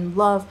 people in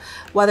love,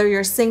 whether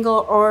you're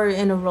single or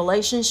in a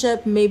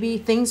relationship, maybe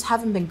things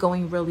haven't been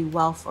going really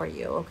well for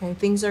you. Okay,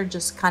 things are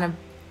just kind of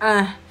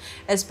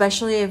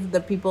especially if the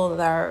people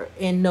that are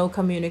in no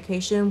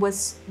communication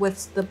with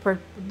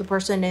the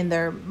person in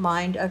their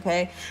mind,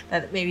 okay,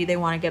 that maybe they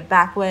want to get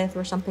back with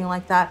or something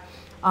like that.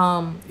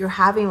 You're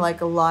having like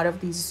a lot of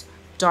these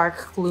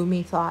dark,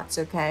 gloomy thoughts.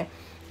 Okay,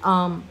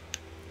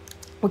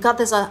 we got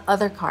this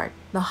other card,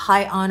 the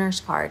High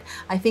Honors card.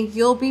 I think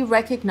you'll be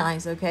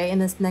recognized, okay, in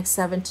this next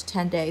 7 to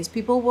 10 days.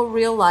 People will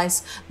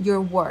realize your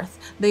worth.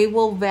 They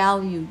will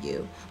value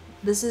you.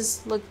 This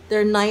is, look,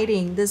 they're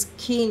knighting. This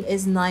king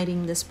is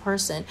knighting this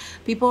person.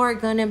 People are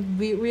gonna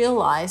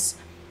realize,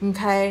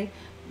 okay,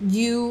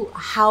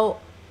 how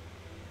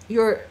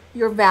your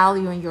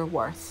value and your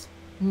worth.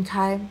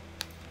 Okay,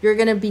 you're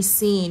gonna be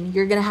seen.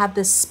 You're gonna have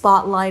this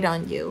spotlight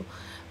on you.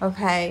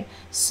 Okay,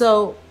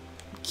 so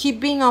keep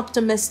being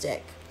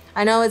optimistic.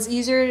 I know it's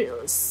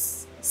easier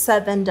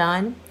said than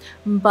done,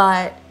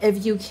 but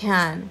if you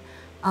can,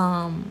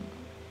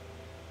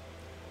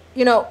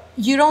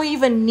 you don't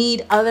even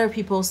need other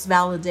people's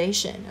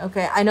validation.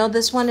 Okay, I know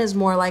this one is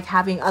more like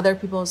having other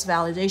people's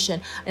validation,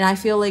 and I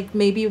feel like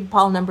maybe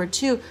pile number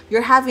 2,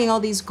 you're having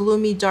all these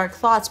gloomy, dark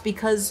thoughts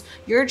because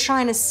you're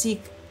trying to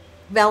seek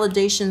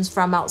validations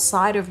from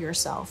outside of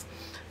yourself.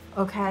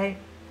 Okay,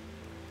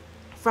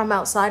 from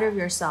outside of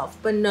yourself.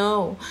 But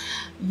no,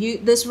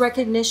 this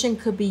recognition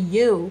could be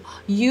you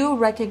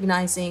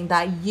recognizing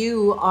that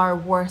you are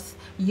worth,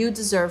 you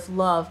deserve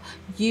love,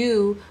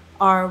 you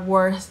are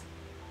worth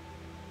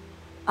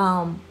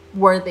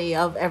worthy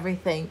of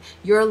everything.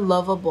 You're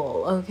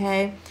lovable,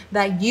 okay?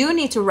 That you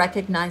need to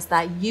recognize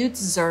that you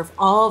deserve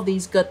all of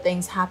these good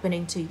things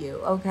happening to you,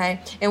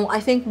 okay? And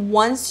I think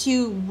once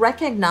you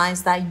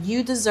recognize that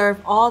you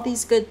deserve all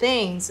these good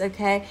things,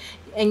 okay,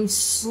 and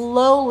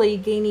slowly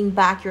gaining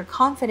back your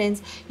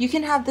confidence, you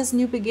can have this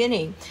new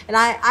beginning. And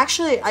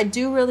I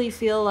do really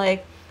feel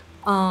like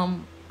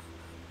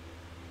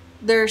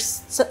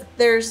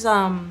there's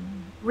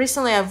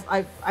recently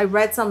I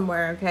read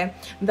somewhere, okay,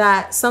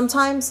 that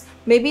sometimes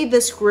maybe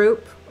this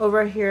group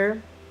over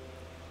here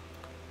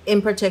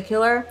in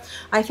particular,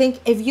 I think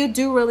if you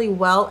do really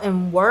well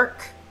in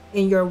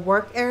your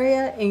work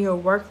area, in your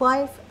work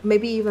life,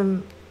 maybe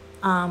even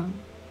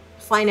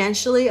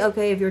financially,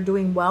 okay, if you're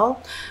doing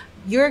well,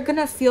 you're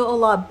gonna feel a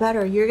lot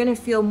better. You're gonna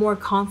feel more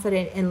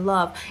confident in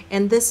love.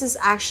 And this is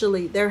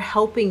actually, they're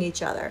helping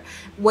each other.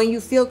 When you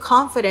feel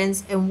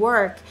confidence in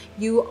work,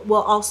 you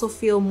will also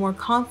feel more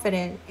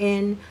confident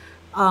in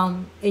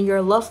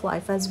your love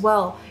life as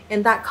well.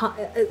 And that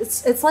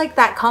it's like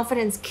that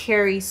confidence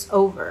carries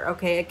over,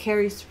 okay? It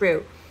carries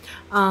through.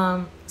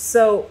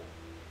 So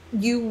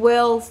you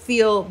will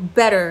feel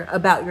better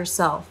about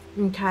yourself,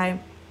 okay?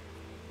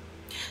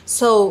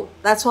 So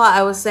that's why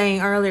I was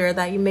saying earlier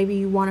that maybe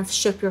you want to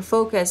shift your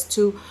focus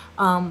to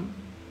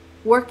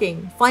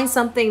working. Find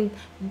something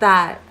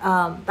that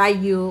that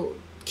you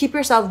keep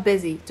yourself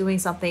busy doing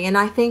something. And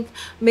I think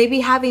maybe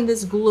having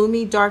this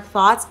gloomy, dark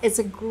thoughts, it's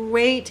a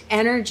great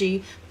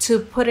energy to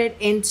put it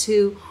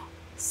into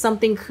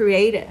something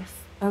creative.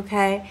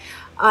 Okay,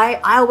 I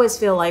always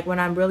feel like when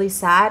I'm really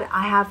sad,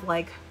 I have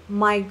like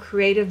my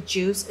creative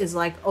juice is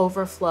like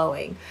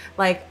overflowing.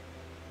 Like,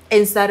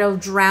 instead of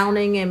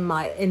drowning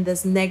in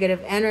this negative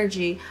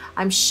energy,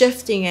 I'm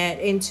shifting it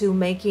into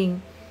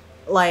making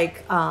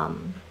like a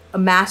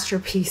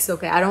masterpiece.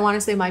 Okay, I don't want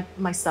to say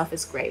my stuff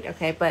is great,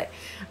 okay, but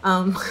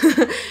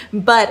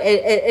but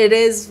it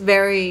is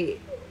very,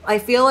 I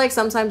feel like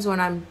sometimes when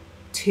I'm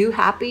too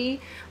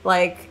happy,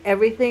 like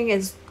everything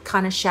is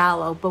kind of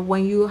shallow. But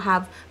when you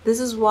have, this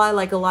is why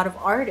like a lot of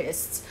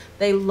artists,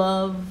 they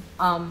love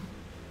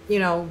you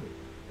know,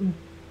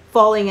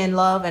 falling in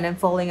love and then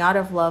falling out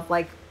of love,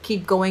 like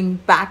keep going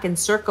back in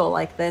circle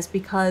like this,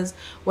 because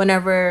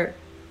whenever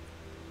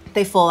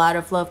they fall out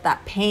of love,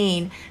 that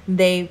pain,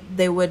 they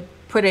would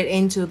put it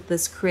into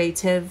this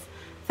creative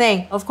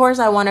thing. Of course,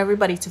 I want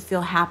everybody to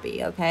feel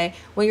happy, okay?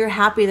 When you're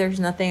happy, there's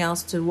nothing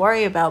else to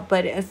worry about.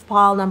 But if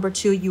pile number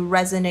 2, you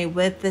resonate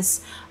with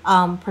this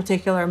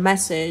particular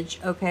message,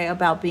 okay,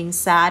 about being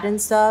sad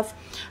and stuff,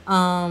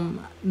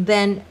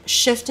 then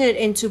shift it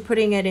into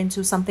putting it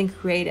into something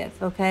creative,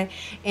 okay?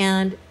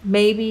 And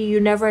maybe, you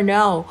never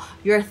know,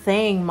 your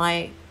thing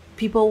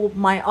people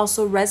might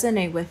also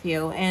resonate with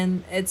you,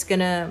 and it's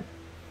gonna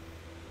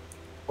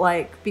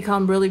like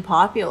become really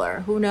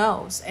popular. Who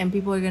knows? And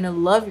people are gonna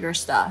love your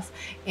stuff,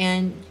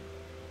 and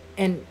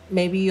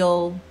maybe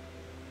you'll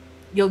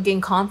gain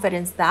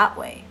confidence that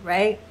way,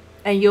 right?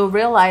 And you'll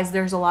realize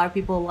there's a lot of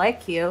people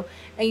like you,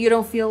 and you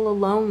don't feel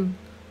alone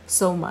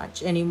so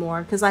much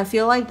anymore. Because I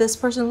feel like this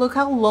person, look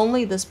how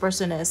lonely this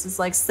person is. It's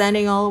like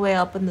standing all the way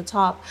up in the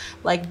top,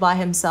 like by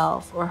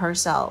himself or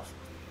herself.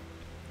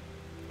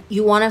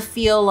 You want to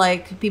feel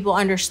like people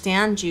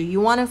understand you. You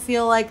want to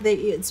feel like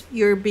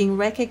you're being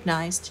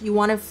recognized. You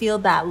want to feel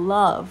that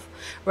love,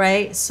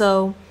 right?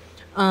 So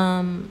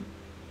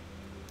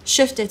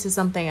shift it to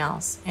something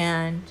else,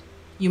 and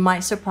you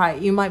might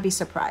be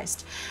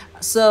surprised.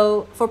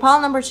 So for pile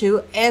number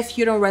 2, if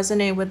you don't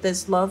resonate with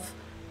this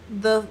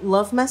the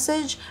love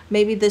message,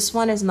 maybe this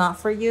one is not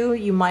for you.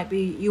 You might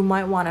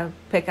want to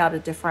pick out a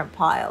different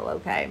pile,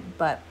 okay?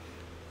 But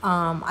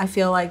I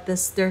feel like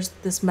there's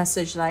this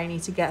message that I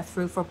need to get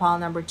through for pile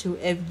number 2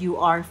 if you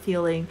are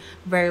feeling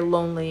very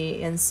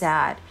lonely and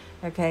sad,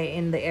 okay,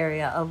 in the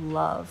area of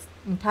love,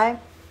 okay?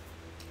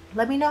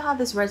 Let me know how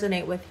this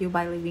resonates with you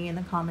by leaving in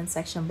the comment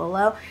section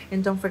below.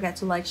 And don't forget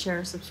to like,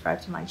 share,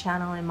 subscribe to my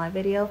channel and my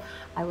video.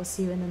 I will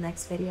see you in the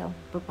next video.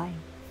 Bye-bye.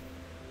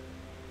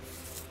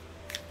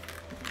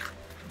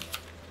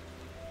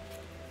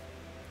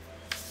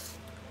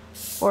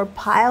 For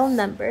pile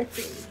number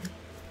 3.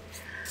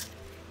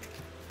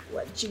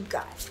 What you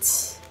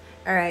got?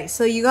 All right,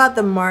 so you got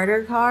the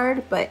Martyr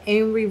card, but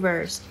in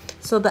reverse.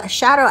 So the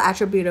shadow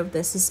attribute of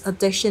this is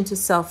addiction to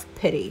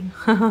self-pity.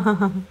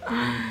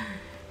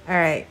 All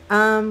right,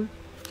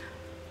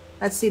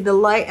 let's see. The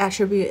light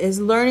attribute is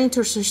learning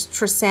to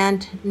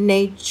transcend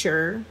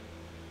nature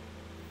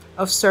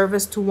of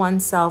service to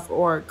oneself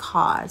or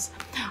cause.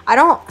 I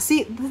don't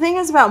see, the thing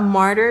is about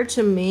Martyr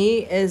to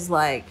me is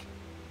like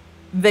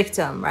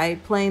victim,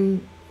 right?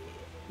 Playing,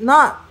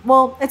 not,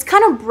 well, it's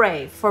kind of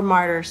brave for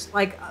martyrs.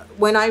 Like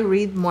when I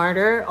read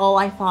Martyr, all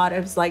I thought it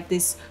was like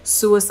these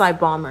suicide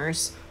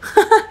bombers.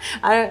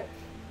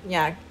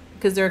 Yeah,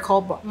 because they're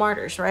called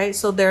martyrs, right?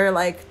 So they're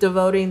like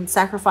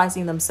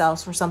sacrificing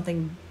themselves for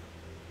something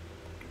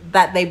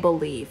that they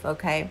believe,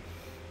 okay?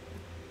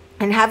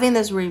 And having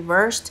this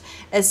reversed,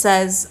 it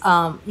says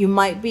you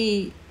might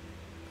be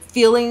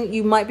feeling,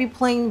 you might be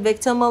playing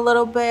victim a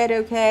little bit,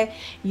 okay?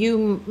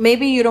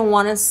 Maybe you don't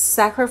want to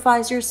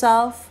sacrifice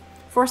yourself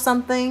for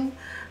something,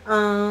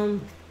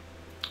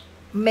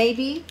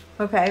 maybe,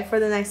 okay, for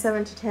the next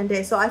 7 to 10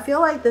 days. So I feel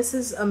like this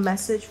is a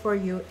message for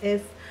you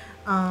if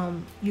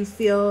you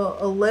feel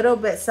a little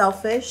bit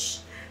selfish,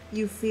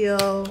 you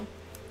feel,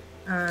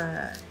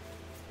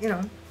 you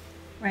know,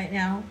 right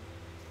now,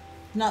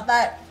 not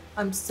that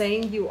I'm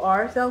saying you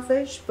are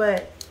selfish,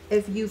 but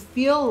if you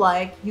feel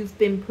like you've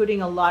been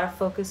putting a lot of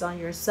focus on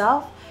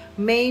yourself,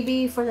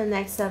 maybe for the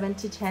next 7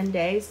 to 10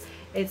 days,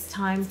 it's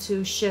time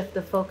to shift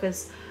the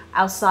focus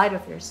outside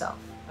of yourself,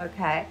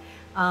 okay?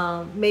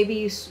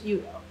 Maybe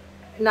you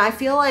and I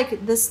feel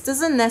like this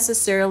doesn't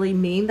necessarily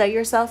mean that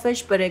you're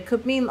selfish, but it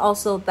could mean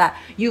also that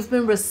you've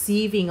been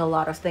receiving a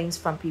lot of things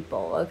from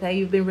people, okay?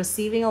 You've been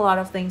receiving a lot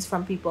of things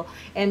from people,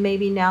 and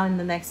maybe now in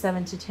the next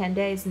 7 to 10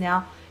 days,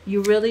 now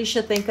you really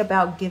should think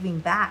about giving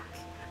back,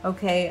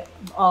 okay?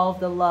 All of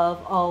the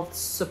love, all of the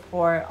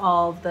support,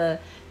 all of the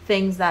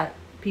things that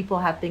people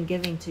have been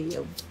giving to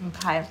you,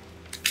 okay?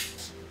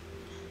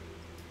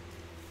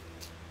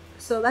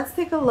 So let's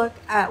take a look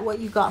at what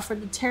you got for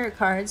the tarot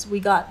cards. We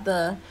got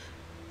the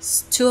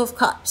Two of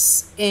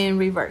Cups in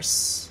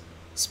reverse,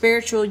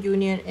 spiritual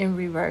union in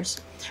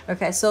reverse.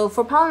 Okay, so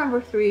for pile number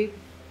 3, you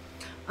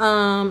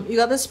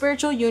got the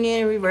spiritual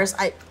union in reverse.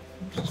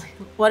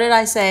 What did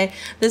I say?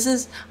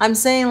 I'm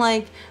saying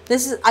like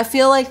I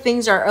feel like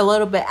things are a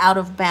little bit out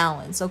of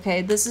balance,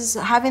 okay?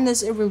 Having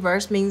this in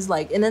reverse means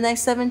like in the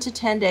next 7 to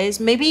 10 days,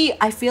 maybe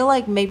I feel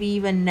like maybe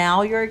even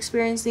now you're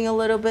experiencing a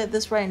little bit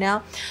this right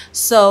now.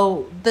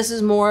 So this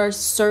is more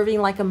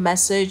serving like a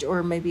message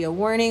or maybe a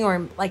warning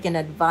or like an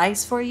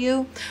advice for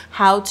you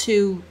how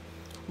to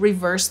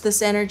reverse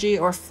this energy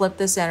or flip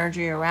this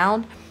energy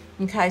around.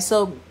 Okay,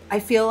 so I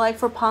feel like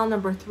for pile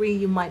number 3,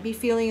 you might be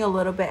feeling a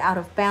little bit out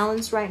of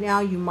balance right now.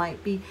 You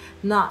might be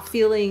not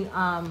feeling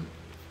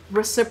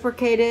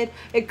reciprocated.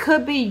 It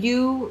could be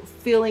you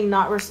feeling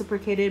not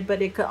reciprocated,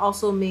 but it could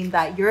also mean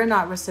that you're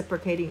not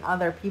reciprocating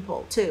other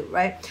people too,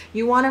 right?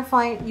 You want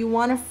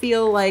to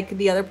feel like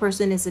the other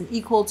person is an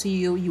equal to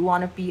you. You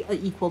want to be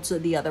equal to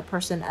the other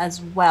person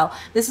as well.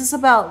 This is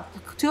about,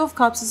 Two of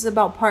Cups is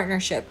about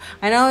partnership.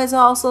 I know it's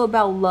also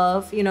about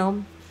love, you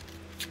know,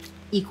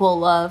 equal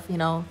love, you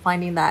know,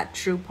 finding that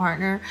true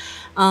partner,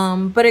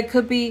 but it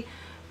could be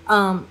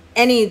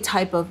any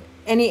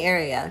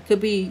area. It could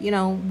be, you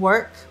know,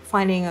 work,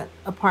 finding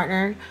a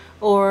partner,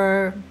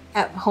 or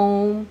at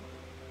home,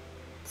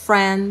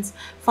 friends,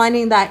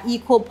 finding that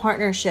equal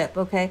partnership,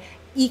 okay?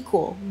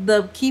 Equal,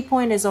 the key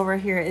point is over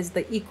here is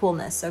the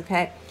equalness,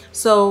 okay?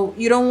 So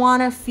you don't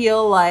want to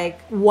feel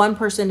like one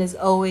person is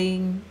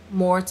owing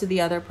more to the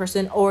other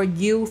person, or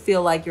you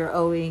feel like you're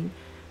owing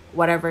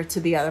whatever to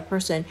the other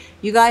person.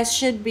 You guys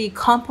should be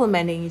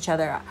complimenting each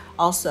other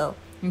also,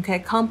 okay?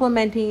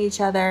 Complimenting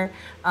each other,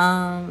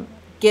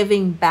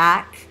 giving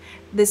back.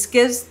 This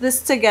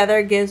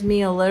together gives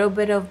me a little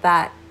bit of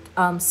that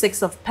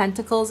Six of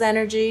Pentacles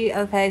energy,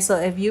 okay? So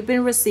if you've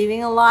been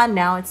receiving a lot,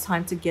 now it's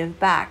time to give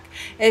back.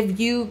 If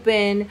you've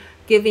been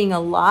giving a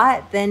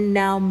lot, then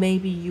now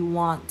maybe you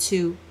want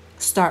to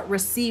start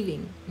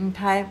receiving,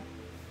 okay?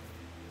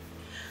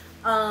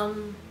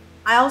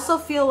 I also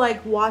feel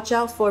like watch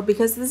out for,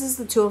 because this is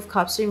the Two of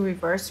Cups in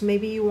reverse,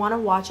 maybe you want to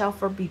watch out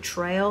for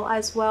betrayal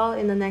as well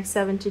in the next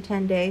 7 to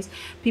 10 days.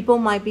 People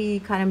might be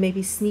kind of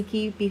maybe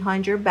sneaky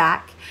behind your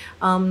back,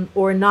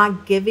 or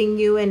not giving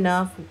you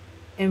enough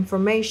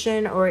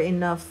information or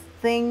enough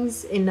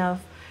things,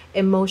 enough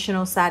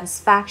emotional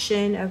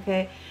satisfaction,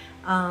 okay?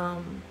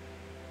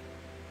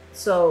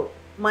 So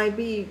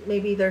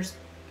maybe there's,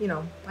 you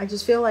know, I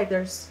just feel like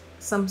there's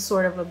some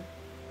sort of a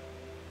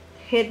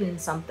hidden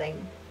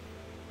something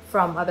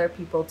from other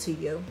people to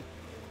you,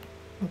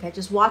 okay?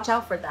 Just watch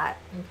out for that,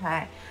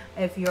 okay?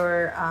 If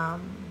you're a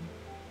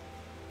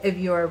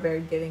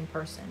very giving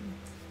person,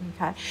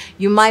 okay?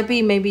 You might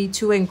be maybe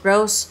too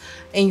engrossed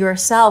in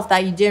yourself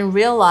that you didn't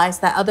realize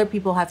that other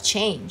people have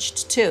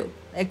changed too.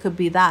 It could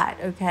be that,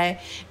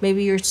 okay?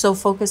 Maybe you're so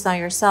focused on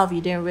yourself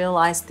you didn't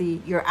realize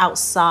you're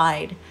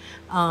outside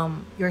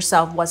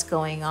yourself, what's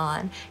going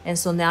on, and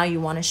so now you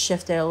want to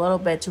shift it a little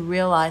bit to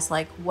realize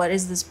like, what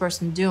is this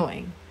person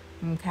doing,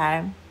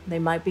 okay? They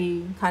might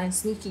be kind of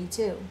sneaky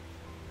too.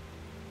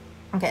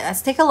 Okay,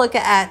 let's take a look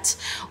at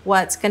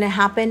what's going to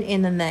happen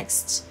in the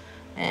next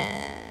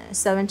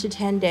 7 to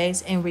 10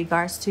 days in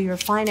regards to your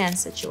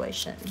finance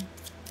situation.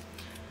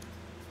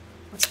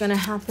 What's going to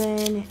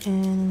happen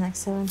in the next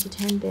 7 to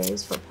 10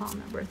 days for pile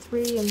number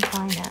 3 in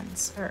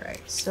finance? All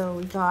right, so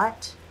we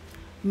got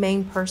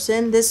main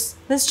person. This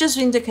just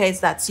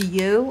indicates that's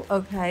you,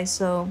 okay?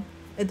 So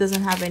it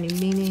doesn't have any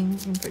meaning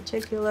in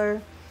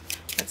particular.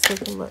 Let's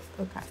take a look.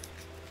 Okay.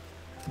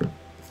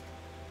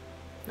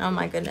 Oh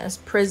my goodness,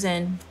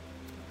 prison.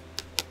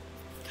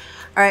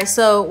 All right,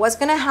 so what's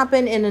going to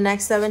happen in the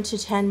next 7 to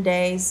 10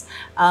 days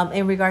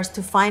in regards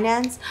to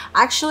finance?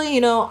 Actually,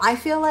 you know, I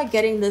feel like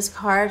getting this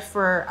card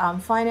for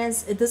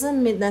finance, it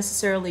doesn't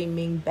necessarily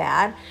mean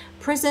bad.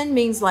 Prison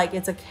means like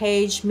it's a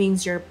cage,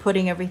 means you're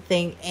putting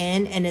everything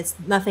in and it's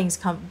nothing's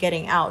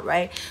getting out,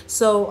 right?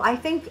 So I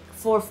think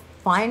for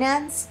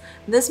finance,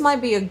 this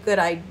might be a good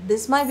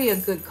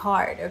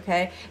card.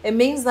 Okay, it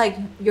means like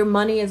your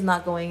money is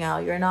not going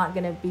out, you're not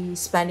going to be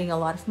spending a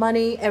lot of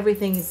money,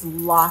 everything is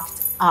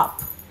locked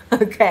up.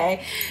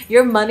 Okay,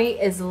 your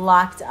money is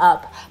locked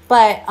up,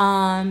 but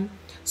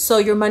so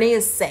your money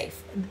is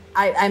safe.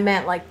 I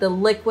meant like the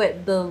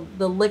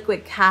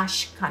liquid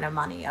cash kind of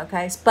money.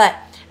 Okay, but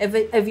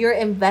if you're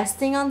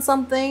investing on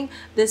something,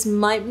 this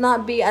might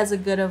not be as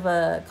good of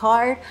a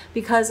card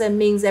because it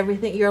means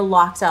everything, you're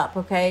locked up.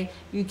 Okay,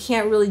 you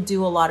can't really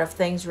do a lot of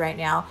things right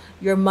now.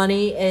 Your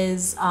money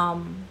is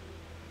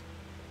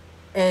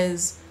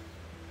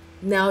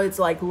now it's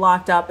like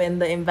locked up in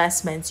the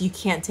investments. You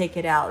can't take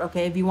it out.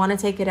 Okay, if you want to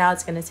take it out,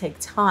 it's going to take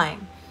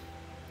time.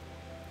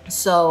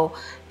 So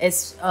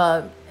it's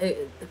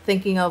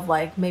thinking of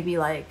like maybe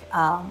like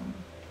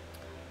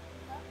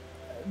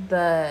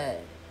the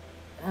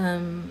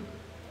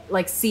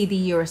like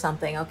CD or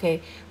something.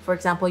 Okay, for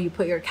example, you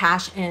put your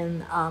cash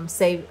in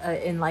save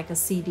in like a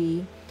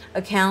CD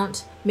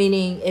account,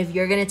 meaning if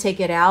you're going to take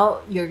it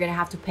out, you're going to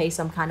have to pay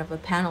some kind of a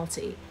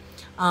penalty.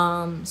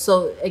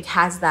 So it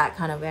has that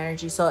kind of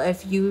energy. So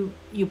if you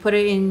put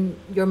it in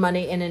your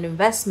money in an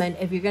investment,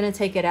 if you're going to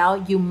take it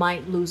out, you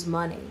might lose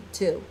money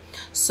too.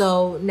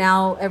 So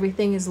now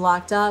everything is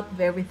locked up.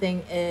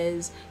 Everything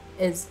is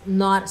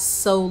not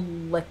so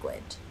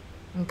liquid.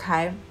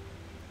 Okay.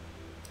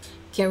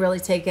 Can't really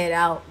take it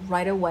out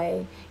right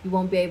away. You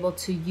won't be able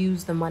to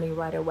use the money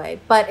right away.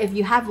 But if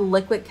you have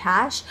liquid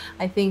cash,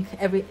 I think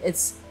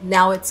it's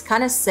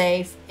kind of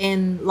safe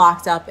in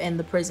locked up in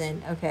the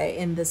prison.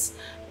 Okay, this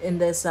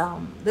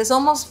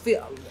almost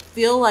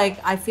feel like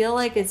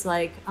it's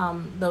like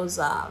those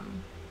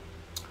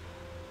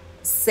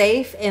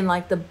safe in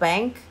like the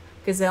bank,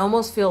 because they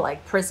almost feel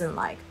like prison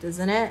like,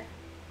 doesn't it?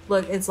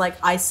 Look, it's like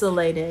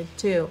isolated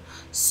too.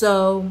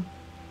 So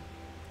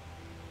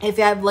if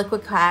you have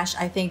liquid cash,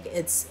 I think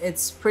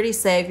it's pretty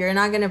safe. You're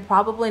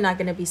probably not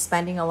gonna be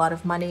spending a lot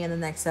of money in the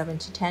next 7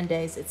 to 10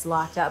 days. It's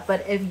locked up.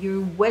 But if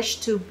you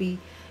wish to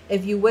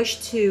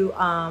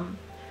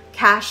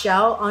cash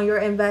out on your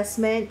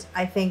investment,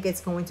 I think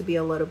it's going to be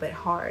a little bit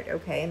hard.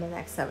 Okay, in the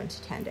next 7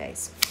 to 10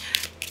 days.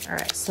 All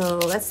right, so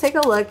let's take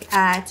a look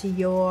at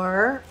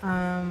your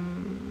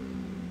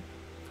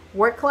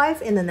work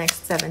life in the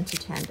next 7 to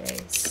 10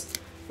 days.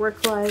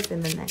 Work life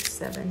in the next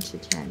 7 to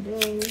 10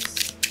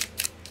 days.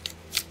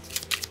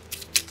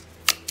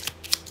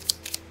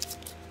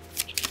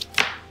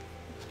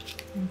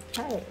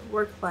 Okay,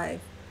 work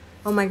life.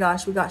 Oh my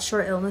gosh, we got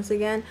short illness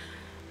again.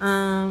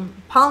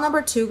 Pile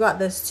number 2 got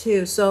this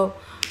too. So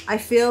I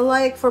feel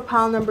like for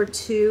pile number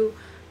 3,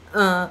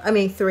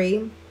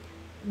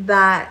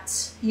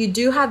 that you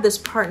do have this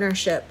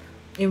partnership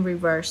in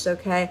reverse.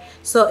 Okay,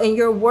 so in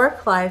your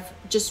work life,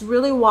 just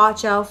really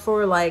watch out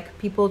for like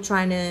people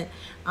trying to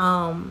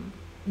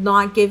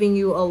not giving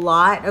you a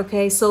lot.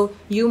 Okay, so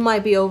you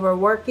might be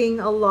overworking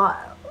a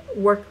lot,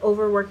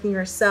 overworking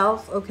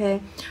yourself.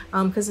 Okay,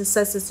 because it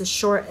says it's a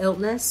short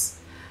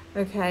illness.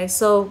 Okay,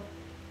 so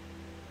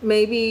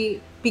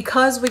maybe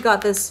because we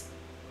got this,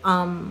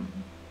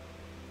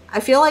 I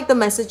feel like the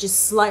message is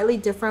slightly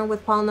different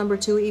with pile number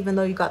 2, even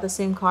though you got the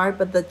same card,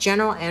 but the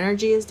general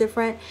energy is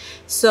different.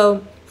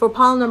 So for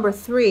pile number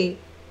 3,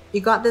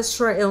 you got this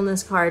short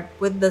illness card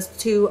with this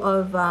 2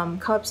 of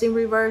cups in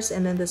reverse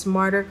and then this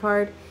martyr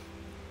card.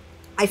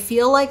 I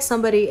feel like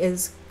somebody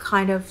is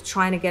kind of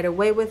trying to get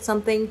away with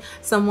something.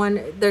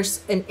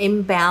 There's an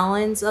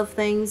imbalance of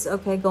things,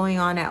 okay, going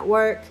on at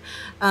work.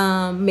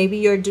 Maybe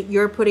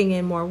you're putting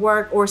in more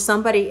work, or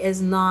somebody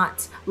is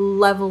not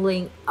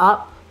leveling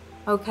up,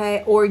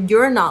 okay, or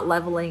you're not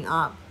leveling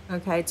up,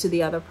 okay, to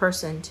the other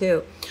person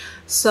too.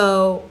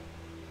 So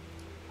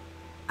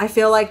I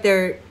feel like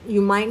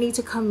you might need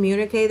to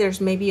communicate.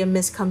 There's maybe a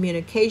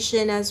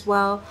miscommunication as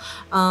well.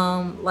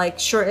 Like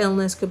short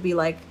illness could be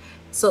like,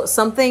 so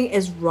something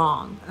is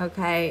wrong,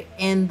 okay,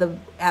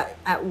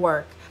 at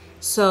work.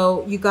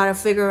 So you got to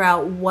figure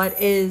out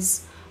what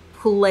is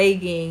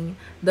plaguing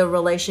the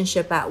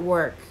relationship at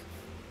work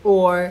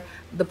or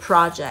the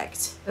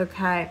project,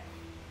 okay.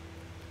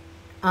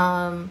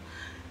 I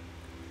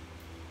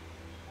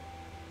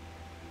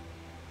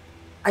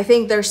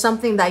think there's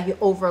something that you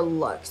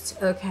overlooked,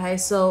 okay.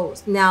 So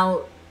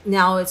now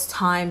it's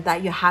time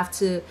that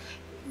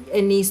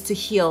it needs to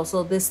heal.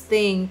 So this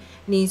thing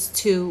needs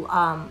to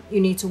you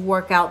need to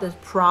work out this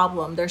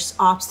problem. There's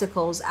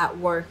obstacles at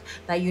work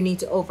that you need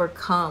to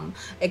overcome.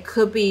 It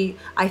could be,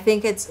 I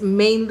think it's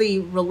mainly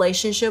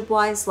relationship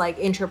wise, like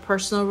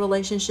interpersonal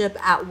relationship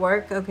at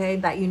work, okay,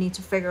 that you need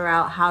to figure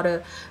out how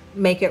to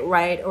make it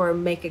right or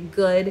make it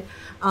good.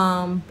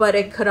 But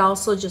it could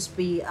also just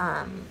be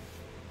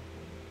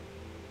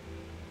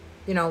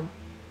you know,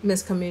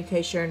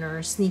 miscommunication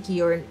or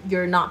sneaky, or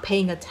you're not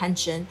paying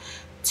attention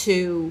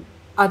to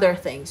other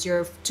things.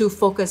 You're too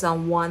focused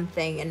on one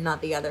thing and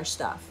not the other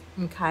stuff.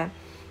 Okay,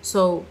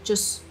 so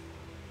just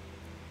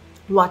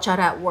watch out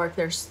at work.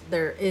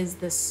 There is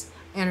this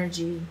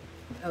energy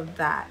of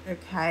that.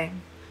 Okay,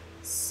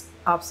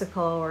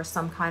 obstacle or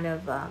some kind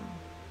of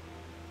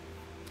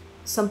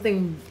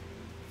something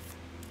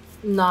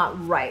not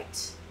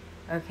right.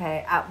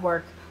 Okay, at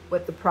work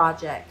with the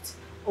project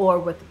or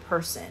with the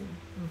person.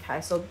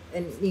 Okay, so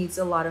it needs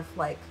a lot of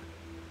like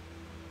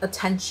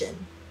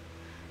attention.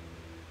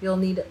 You'll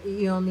need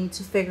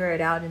to figure it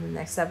out in the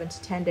next 7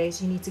 to 10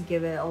 days. You need to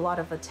give it a lot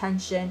of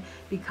attention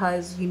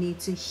because you need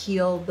to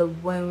heal the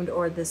wound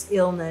or this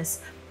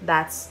illness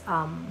that's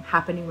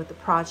happening with the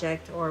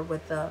project or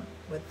with the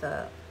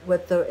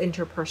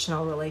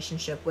interpersonal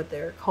relationship with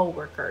their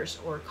co-workers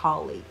or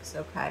colleagues.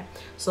 Okay,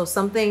 so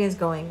something is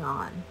going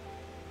on.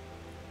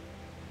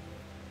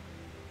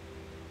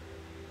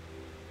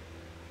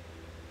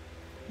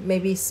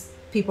 Maybe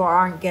people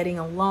aren't getting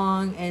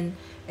along and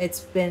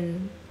it's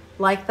been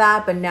like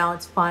that, but now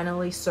it's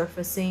finally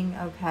surfacing.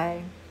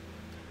 Okay,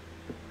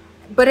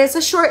 but it's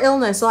a short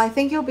illness, so I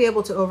think you'll be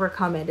able to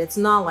overcome it. It's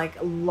not like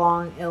a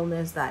long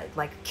illness that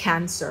like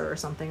cancer or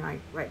something,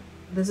 right?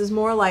 This is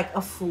more like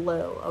a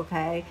flu,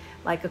 okay,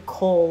 like a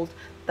cold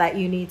that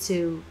you need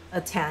to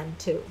attend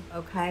to.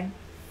 Okay,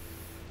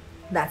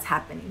 that's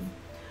happening.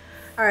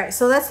 All right,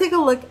 so let's take a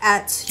look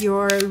at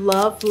your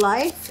love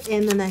life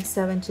in the next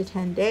 7 to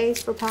 10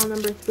 days for pile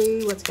number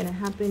 3. What's going to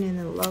happen in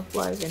the love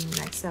life in the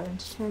next 7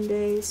 to 10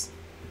 days?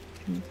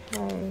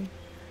 Okay.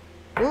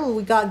 Oh,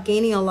 we got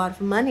gaining a lot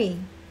of money.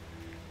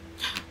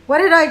 What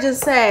did I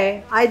just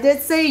say? I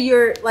did say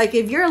you're like,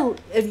 if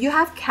you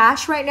have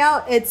cash right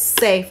now, it's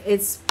safe.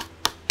 It's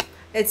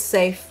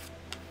safe.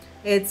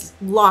 It's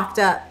locked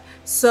up.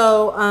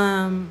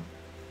 So,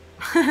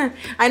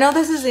 I know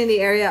this is in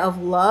the area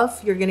of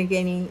love. You're gonna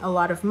gaining a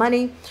lot of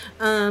money,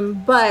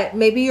 but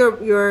maybe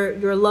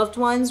your loved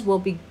ones will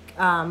be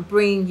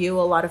bringing you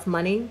a lot of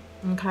money.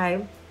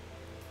 Okay.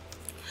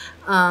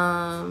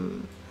 I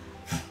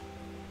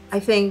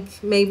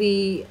think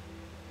maybe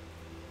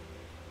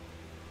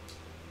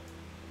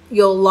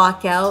you'll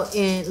luck out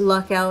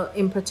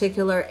in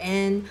particular,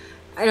 and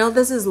I know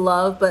this is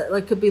love, but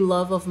it could be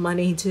love of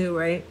money too,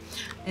 right?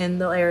 In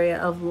the area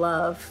of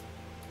love.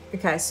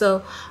 Okay,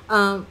 so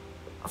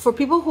for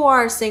people who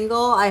are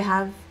single, I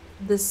have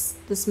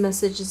this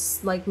message is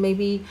like,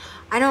 maybe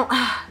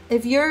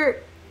if you're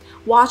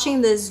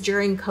watching this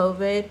during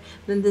COVID,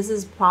 then this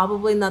is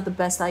probably not the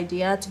best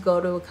idea to go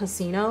to a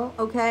casino.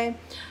 Okay,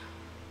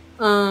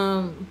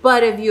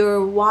 but if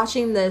you're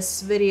watching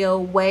this video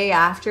way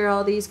after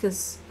all these,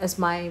 because as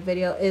my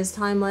video is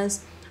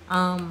timeless,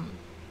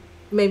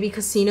 maybe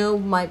casino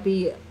might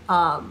be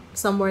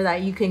somewhere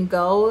that you can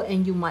go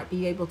and you might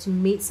be able to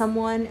meet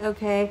someone.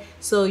 Okay,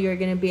 so you're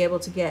going to be able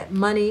to get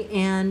money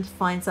and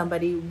find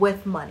somebody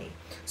with money.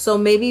 So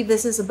maybe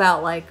this is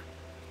about like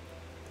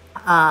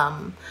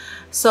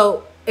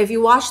so if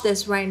you watch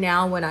this right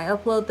now when I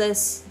upload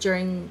this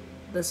during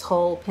this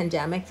whole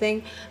pandemic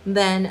thing,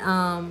 then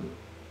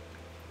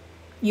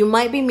you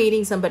might be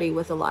meeting somebody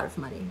with a lot of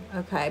money.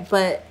 Okay,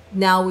 but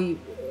now you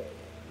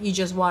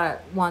just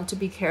want to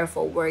be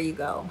careful where you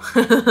go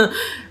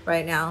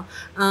right now,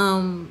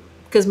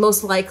 because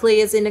most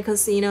likely it's in a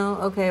casino,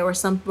 okay, or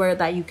somewhere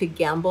that you could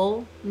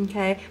gamble.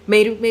 Okay,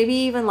 maybe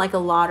even like a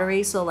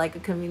lottery, so like a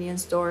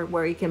convenience store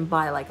where you can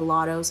buy like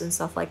lottos and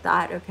stuff like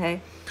that.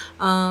 Okay,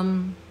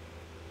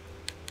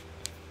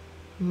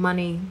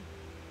 money.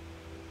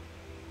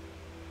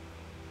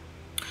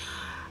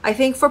 I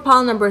think for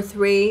pile number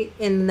 3,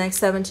 in the next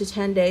 7 to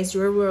 10 days,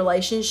 your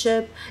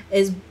relationship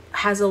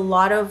has a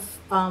lot of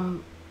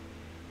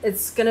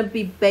it's gonna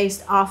be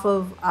based off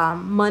of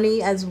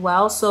money as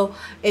well. So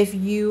if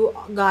you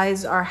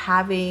guys are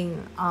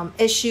having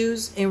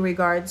issues in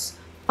regards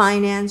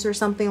finance or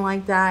something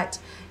like that,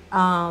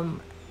 I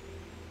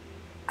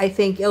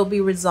think it'll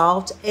be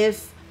resolved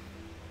if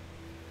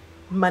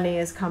money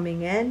is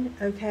coming in.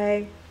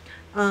 Okay,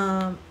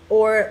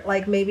 or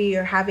like maybe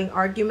you're having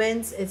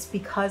arguments, it's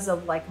because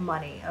of like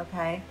money.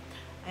 Okay,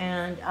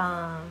 and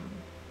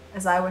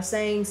as I was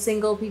saying,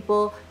 single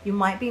people, you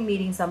might be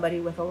meeting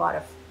somebody with a lot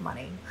of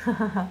money.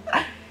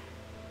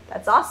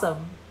 That's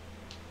awesome.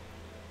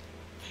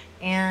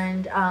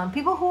 And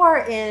people who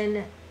are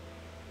in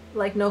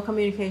like no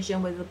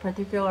communication with a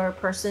particular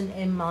person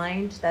in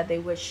mind that they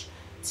wish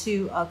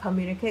to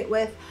communicate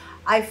with,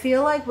 I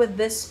feel like with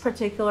this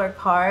particular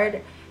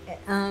card,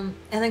 and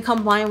then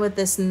combined with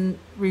this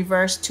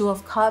reverse 2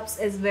 of Cups,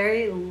 it's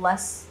very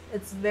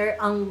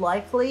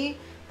unlikely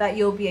that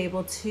you'll be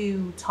able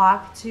to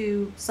talk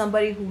to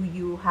somebody who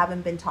you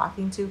haven't been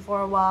talking to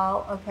for a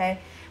while. Okay,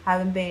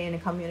 haven't been in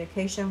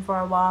communication for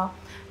a while,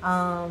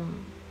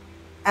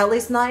 at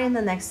least not in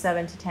the next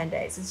 7 to 10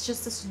 days. It's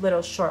just this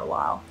little short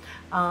while.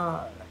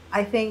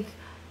 I think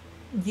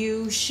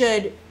you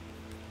should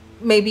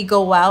maybe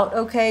go out,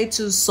 okay,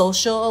 to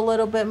social a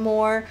little bit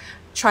more,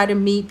 try to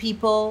meet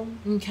people,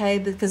 okay,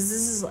 because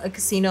this is a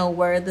casino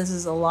where this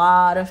is a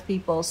lot of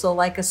people. So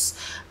like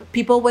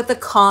people with a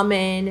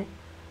common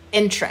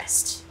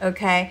interest.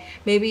 Okay,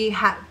 maybe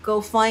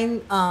go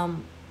find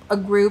a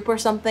group or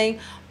something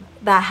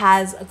that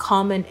has a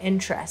common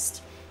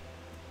interest,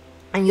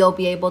 and you'll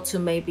be able to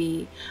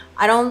maybe,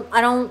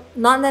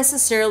 not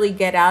necessarily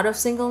get out of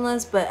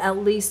singleness, but at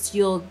least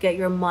you'll get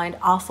your mind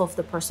off of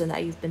the person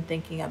that you've been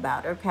thinking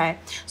about. Okay,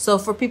 so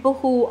for people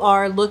who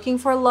are looking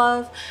for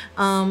love,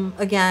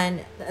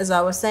 again, as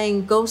I was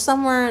saying, go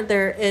somewhere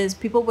there is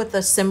people with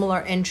a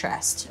similar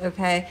interest.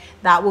 Okay,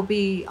 that will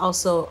be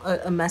also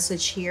a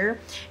message here.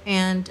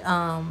 And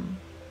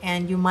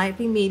you might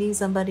be meeting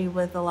somebody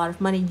with a lot of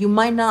money. You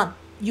might not,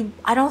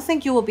 I don't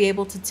think you will be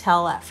able to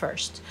tell at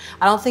first.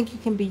 I don't think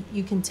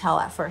you can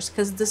tell at first,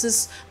 because this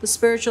is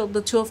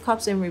the Two of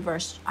Cups in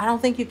reverse. I don't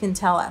think you can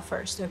tell at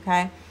first.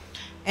 Okay,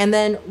 and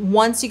then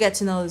once you get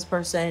to know this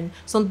person,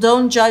 so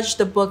don't judge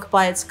the book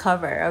by its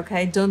cover.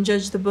 Okay, don't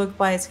judge the book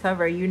by its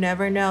cover. You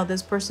never know,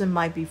 this person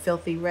might be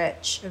filthy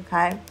rich.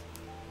 Okay,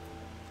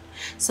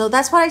 so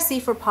that's what I see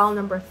for pile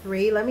number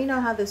 3. Let me know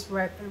how this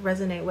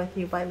resonate with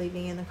you by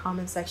leaving in the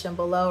comment section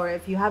below, or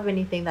if you have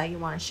anything that you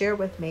want to share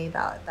with me,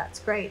 that's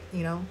great.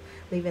 You know,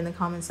 leave in the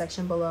comment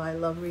section below. I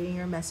love reading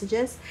your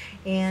messages.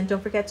 And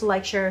don't forget to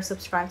like, share,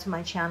 subscribe to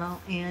my channel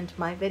and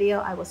my video.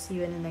 I will see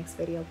you in the next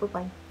video.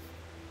 Bye-bye.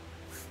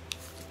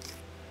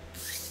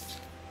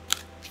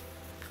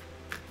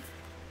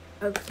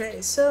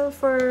 Okay, so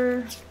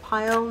for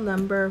pile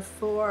number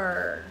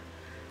 4,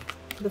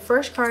 the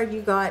first card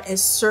you got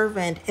is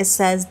Servant. It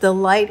says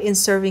delight in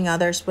serving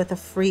others with a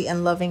free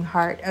and loving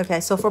heart. Okay,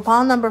 so for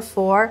pile number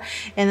 4,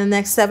 in the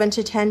next 7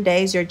 to 10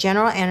 days, your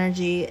general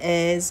energy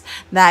is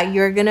that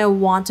you're gonna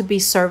want to be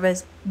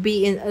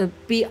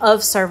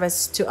of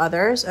service to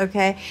others.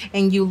 Okay,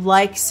 and you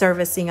like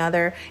servicing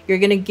other. You're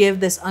gonna give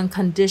this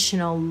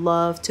unconditional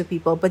love to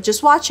people, but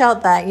just watch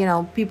out that, you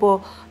know,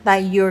 people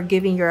that you're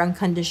giving your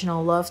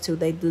unconditional love to,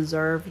 they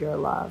deserve your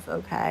love.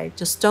 Okay,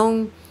 just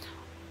don't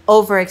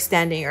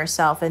overextending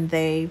yourself and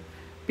they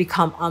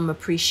become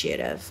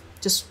unappreciative.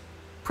 Just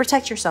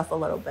protect yourself a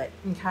little bit.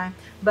 Okay,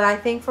 but I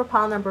think for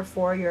pile number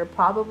 4, you're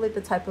probably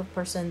the type of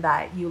person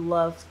that you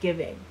love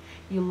giving.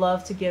 You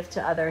love to give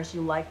to others.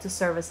 You like to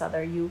service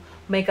others. You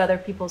make other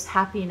people's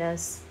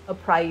happiness a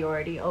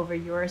priority over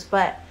yours,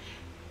 but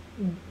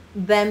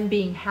them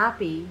being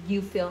happy,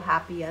 you feel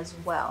happy as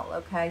well.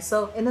 Okay,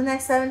 so in the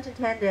next 7 to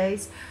 10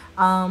 days,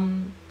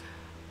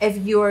 if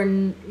you're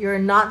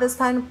not this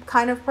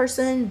kind of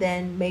person,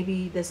 then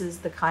maybe this is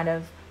the kind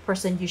of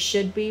person you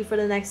should be for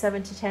the next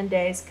 7 to 10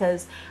 days.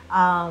 Because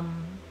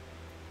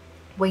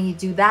when you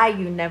do that,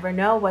 you never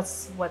know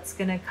what's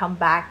gonna come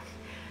back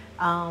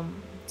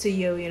to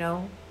you. You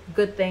know,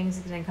 good things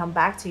are gonna come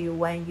back to you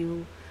when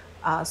you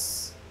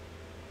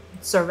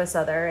service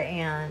other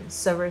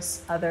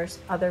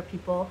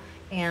people,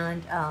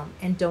 and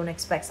don't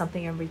expect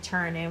something in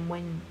return. And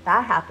when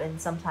that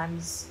happens,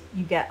 sometimes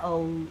you get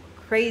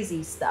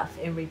crazy stuff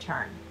in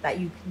return that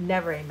you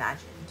never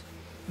imagined.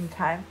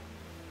 Okay,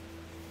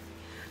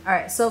 all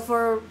right,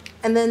 so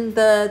and then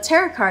the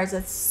tarot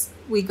cards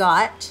we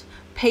got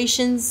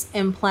patience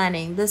and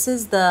planning. This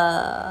is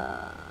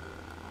the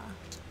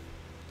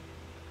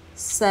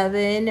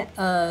 7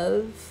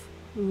 of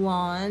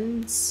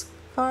Wands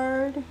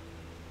card,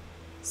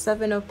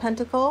 7 of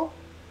Pentacles.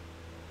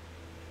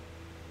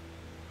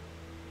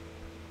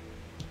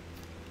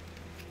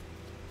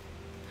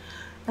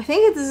 I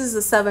think this is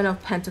the 7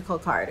 of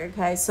Pentacles card.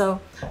 Okay,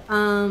 so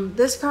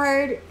this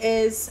card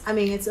is, I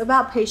mean, it's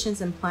about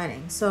patience and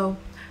planning. So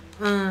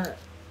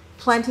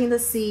planting the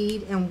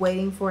seed and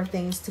waiting for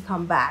things to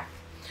come back.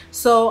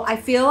 So I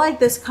feel like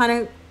this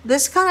kind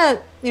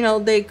of, you know,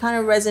 they kind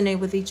of resonate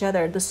with each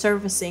other, the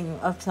servicing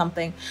of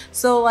something.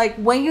 So like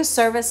when you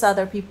service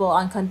other people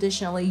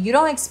unconditionally, you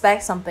don't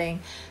expect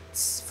something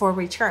for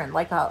return,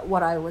 like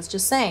what I was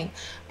just saying,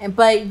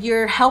 but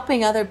you're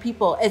helping other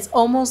people. It's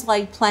almost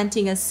like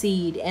planting a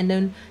seed, and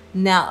then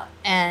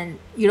and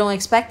you don't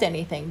expect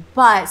anything,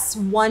 but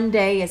one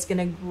day it's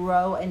gonna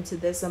grow into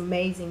this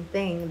amazing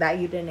thing that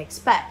you didn't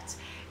expect.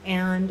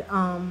 And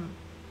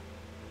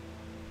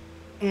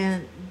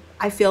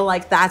I feel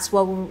like that's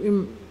what,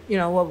 you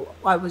know, what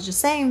I was just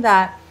saying,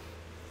 that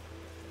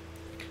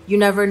you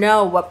never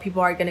know what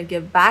people are gonna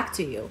give back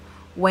to you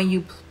when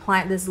you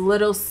plant this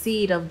little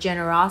seed of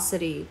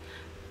generosity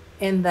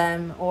in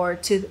them, or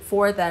to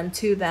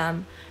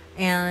them,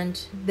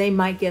 and they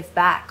might give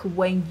back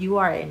when you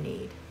are in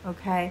need.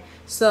 Okay,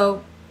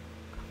 so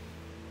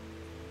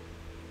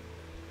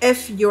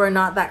if you're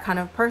not that kind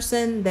of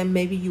person, then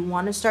maybe you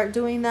want to start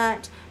doing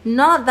that.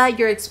 Not that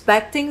you're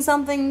expecting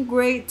something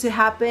great to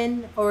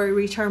happen or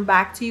return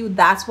back to you.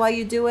 That's why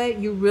you do it.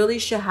 You really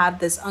should have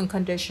this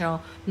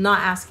unconditional, not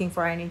asking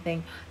for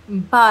anything.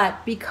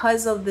 But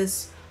because of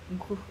this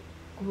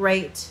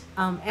great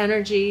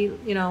energy,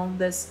 you know,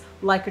 this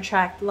like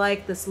attract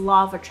like, this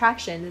law of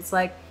attraction, it's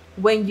like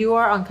when you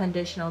are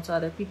unconditional to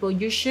other people,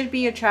 you should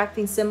be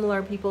attracting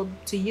similar people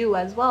to you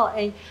as well,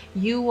 and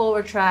you will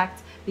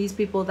attract these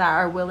people that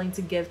are willing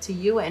to give to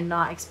you and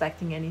not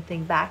expecting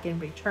anything back in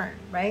return,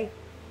 right?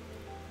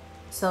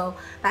 So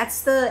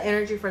that's the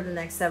energy for the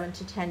next 7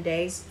 to 10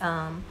 days.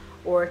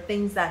 or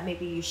things that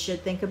maybe you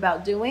should think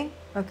about doing.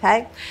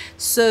 Okay,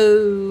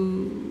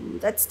 so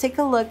let's take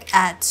a look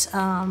at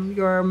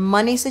your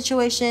money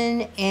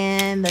situation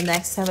in the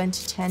next 7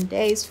 to 10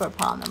 days for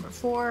pile number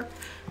 4.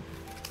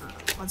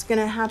 What's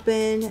gonna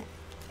happen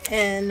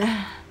in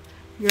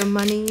your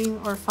money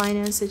or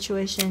finance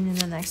situation in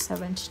the next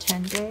 7 to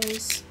 10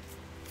 days?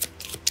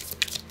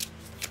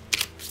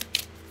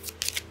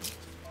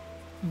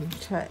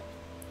 Okay,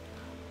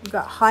 we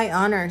got high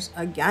honors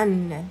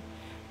again.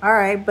 All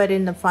right, but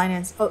in the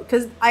finance, oh,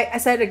 because I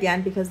said it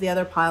again because the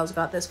other piles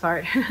got this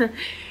card.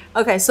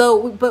 Okay,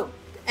 so, but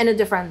in a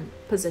different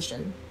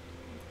position.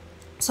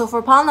 So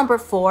for pile number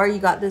 4, you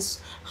got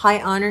this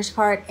high honors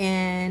card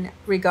in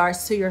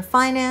regards to your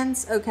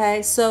finance.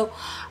 Okay, so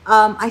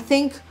I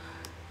think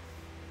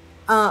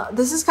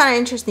this is kind of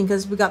interesting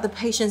because we got the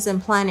patience and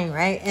planning,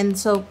 right? And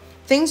so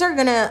things are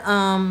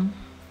gonna,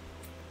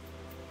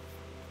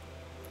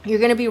 you're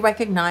gonna be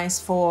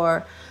recognized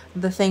for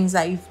the things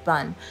that you've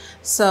done.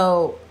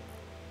 So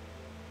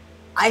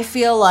I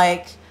feel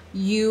like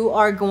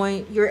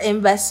your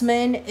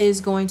investment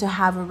is going to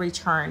have a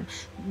return.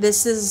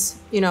 This is,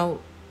 you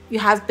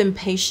have been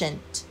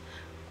patient.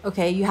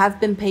 Okay, you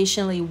have been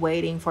patiently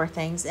waiting for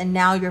things, and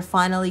now you're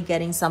finally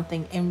getting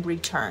something in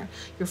return.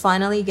 You're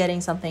finally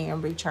getting something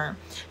in return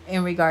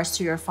in regards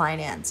to your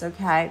finance.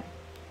 Okay.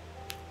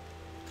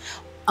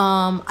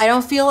 I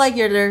don't feel like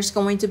there's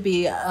going to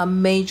be a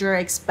major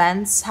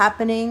expense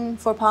happening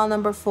for pile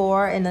number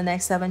 4 in the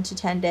next 7 to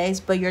 10 days,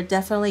 but you're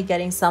definitely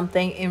getting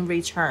something in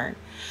return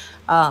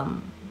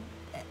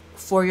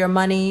for your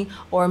money,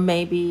 or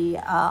maybe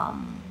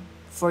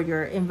for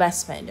your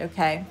investment.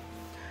 Okay,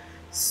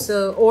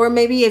 so, or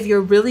maybe if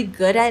you're really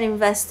good at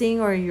investing,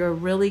 or you're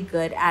really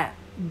good at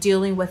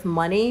dealing with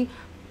money,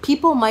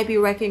 people might be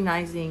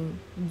recognizing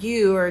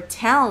your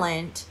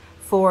talent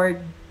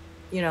for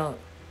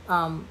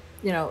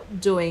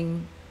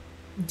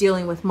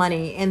dealing with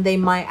money, and they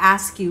might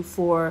ask you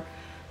for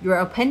your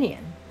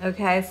opinion,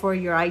 okay, for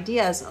your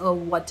ideas of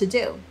what to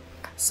do.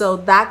 So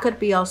that could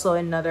be also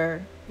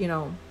another,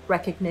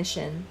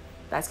 recognition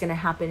that's going to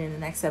happen in the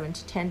next 7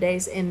 to 10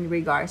 days in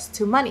regards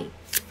to money.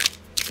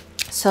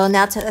 So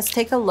now let's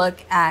take a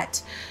look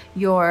at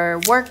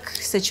your work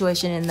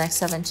situation in the next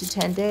 7 to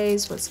 10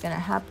 days. What's going to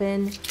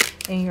happen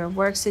in your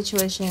work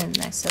situation in the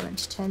next 7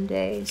 to 10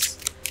 days?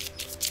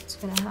 What's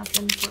going to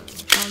happen for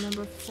pile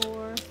number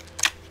 4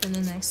 in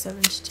the next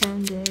 7 to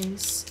 10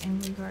 days in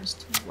regards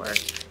to work?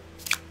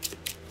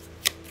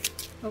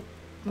 Oh,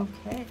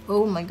 okay.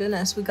 Oh my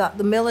goodness, we got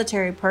the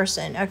military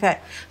person. Okay,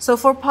 so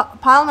for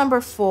pile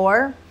number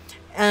 4,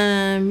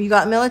 you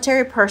got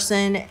military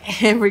person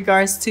in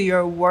regards to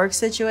your work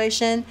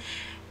situation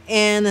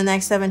in the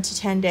next 7 to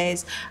 10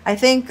 days. I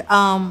think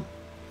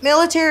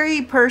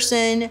military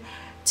person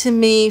to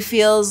me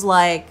feels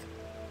like,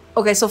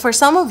 okay, so for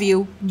some of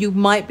you, you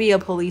might be a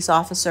police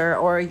officer,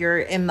 or you're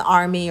in the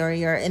army, or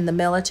you're in the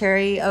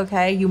military.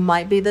 Okay, you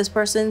might be this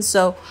person.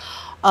 So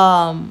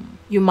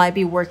you might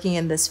be working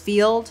in this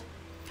field,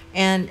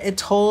 and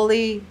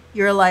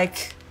you're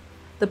like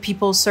the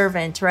people's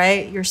servant,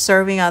 right? You're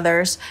serving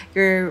others.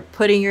 You're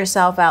putting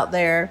yourself out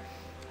there,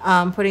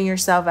 putting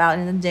yourself out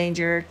in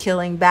danger,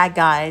 killing bad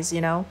guys,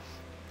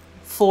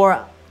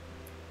 for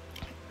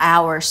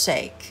our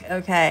sake.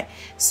 Okay,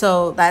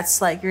 so that's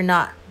like, you're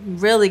not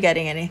really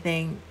getting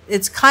anything.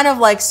 It's kind of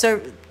like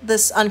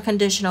this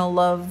unconditional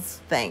love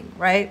thing,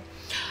 right?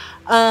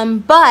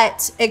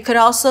 But it could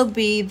also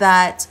be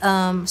that,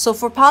 so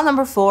for pile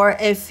number 4,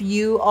 if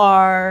you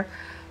are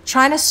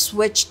trying to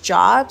switch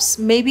jobs,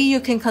 maybe you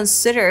can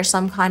consider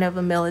some kind of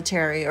a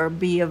military, or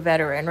be a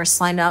veteran, or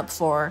sign up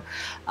for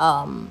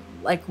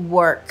like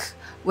work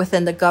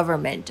within the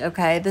government.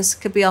 Okay, this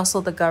could be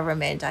also the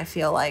government, I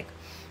feel like.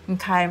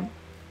 Okay,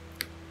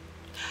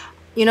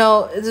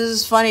 this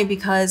is funny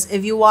because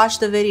if you watch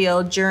the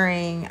video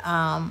during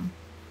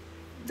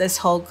this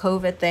whole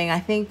COVID thing, I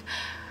think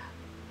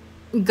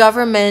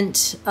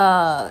government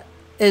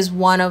is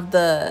one of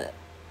the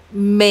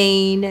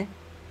main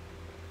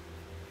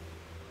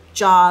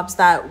jobs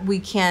that we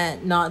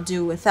can't not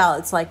do without.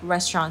 It's like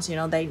restaurants,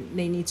 they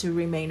need to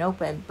remain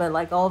open, but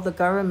like all the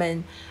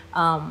government,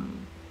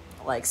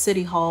 like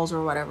city halls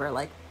or whatever,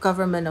 like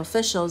government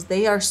officials,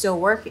 they are still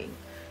working,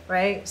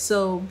 right?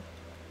 So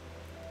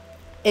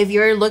if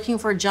you're looking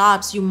for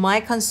jobs, you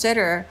might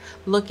consider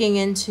looking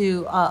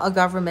into a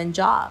government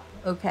job.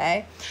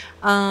 Okay,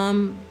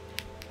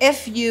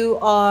 if you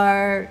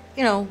are,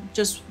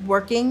 just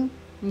working,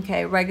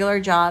 okay, regular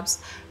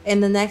jobs, in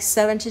the next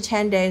 7 to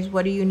 10 days,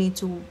 what do you need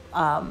to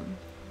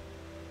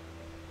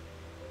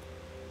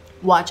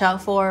watch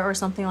out for, or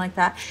something like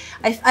that?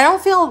 I don't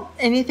feel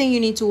anything you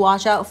need to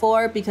watch out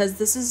for, because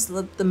this is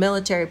the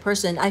military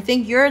person. I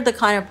think you're the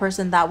kind of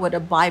person that would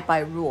abide by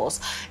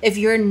rules. If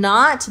you're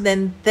not,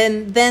 then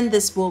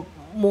this will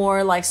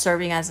more like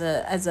serving as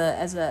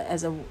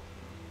a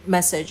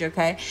message,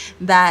 okay,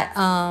 that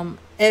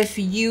if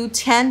you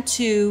tend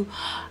to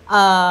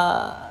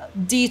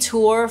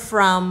detour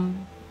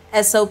from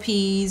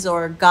SOPs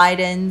or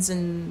guidance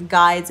and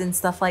guides and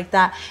stuff like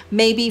that.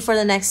 Maybe for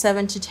the next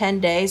 7 to 10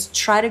 days,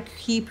 try to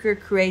keep your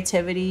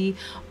creativity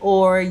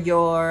or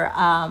your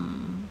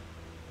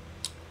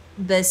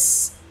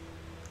this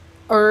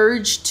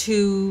urge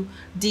to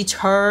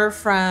deter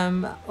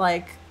from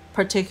like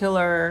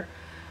particular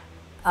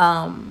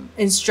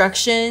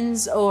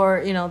instructions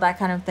or, you know, that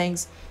kind of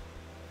things.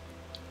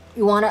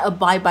 You want to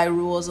abide by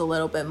rules a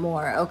little bit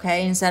more,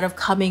 okay? Instead of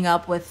coming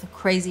up with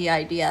crazy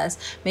ideas.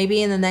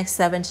 Maybe in the next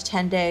 7 to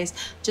 10 days,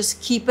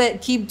 just keep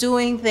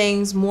doing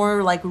things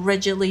more like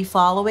rigidly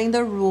following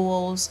the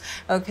rules,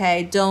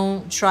 okay?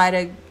 Don't try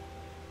to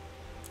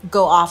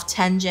go off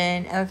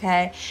tangent,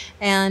 okay?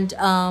 And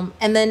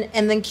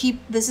then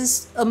keep, this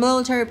is, a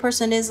military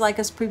person is like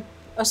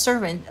a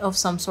servant of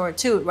some sort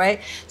too,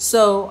 right?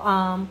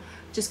 So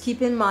just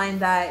keep in mind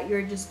that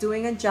you're just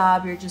doing a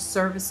job, you're just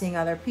servicing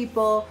other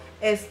people.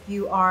 If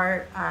you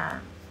are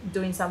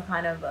doing some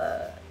kind of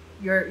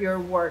your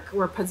work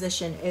or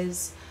position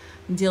is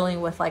dealing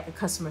with like a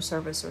customer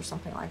service or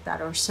something like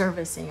that, or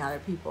servicing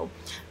other people,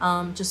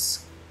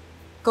 just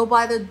go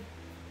by the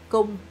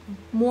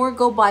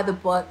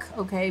book,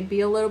 okay?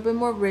 Be a little bit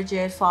more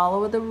rigid,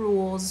 follow the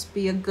rules,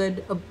 be a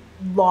good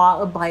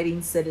law-abiding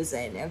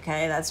citizen,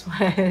 okay? That's what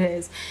it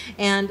is.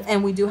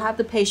 And we do have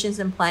the patience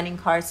and planning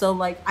card, so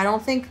like I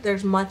don't think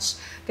there's much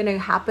gonna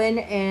happen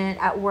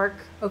at work,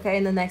 okay,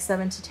 in the next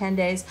 7 to 10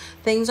 days.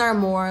 Things are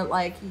more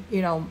like,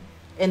 you know,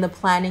 in the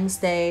planning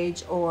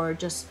stage, or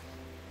just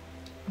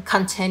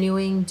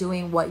continuing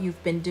doing what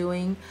you've been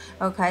doing,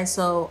 okay?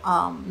 So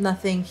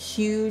nothing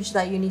huge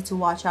that you need to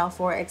watch out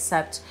for,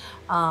 except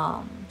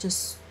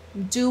just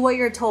do what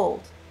you're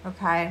told,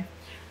 okay?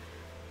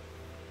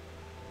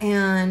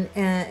 And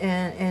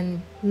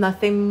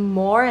nothing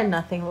more and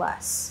nothing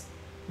less,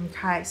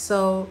 okay?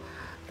 So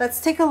let's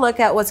take a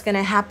look at what's going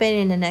to happen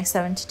in the next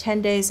 7 to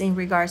 10 days in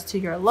regards to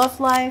your love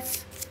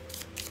life.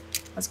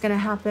 What's going to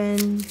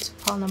happen to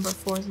pile number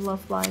 4's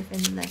love life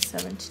in the next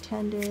 7 to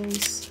 10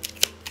 days.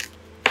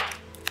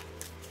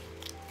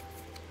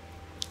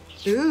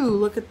 Ooh,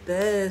 look at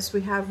this.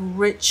 We have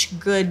rich,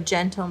 good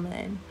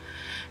gentleman.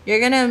 You're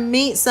going to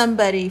meet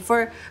somebody.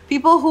 For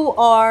people who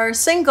are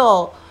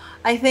single,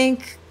 I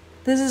think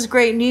this is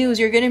great news.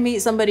 You're going to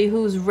meet somebody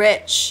who's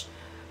rich,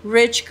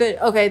 good.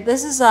 Okay,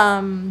 this is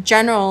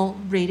general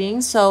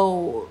reading,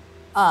 so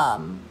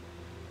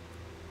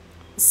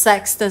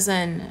sex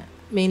doesn't,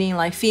 meaning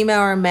like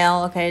female or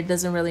male, okay, it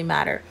doesn't really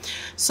matter.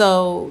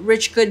 So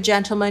rich, good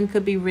gentleman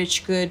could be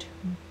rich, good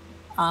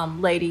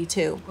lady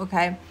too,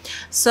 okay?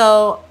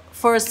 So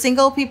for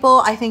single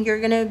people, I think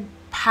you're going to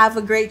have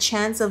a great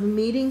chance of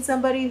meeting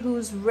somebody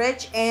who's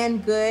rich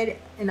and good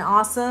and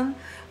awesome,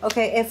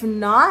 okay? If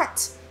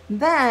not,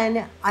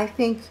 then I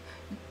think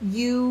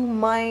you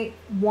might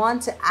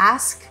want to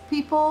ask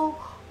people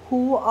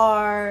who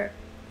are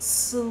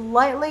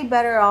slightly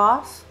better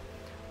off,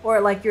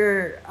 or like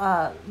you're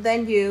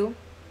than you,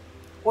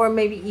 or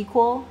maybe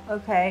equal,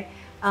 okay,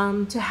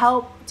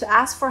 to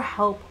ask for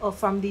help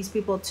from these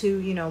people to,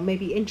 you know,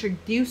 maybe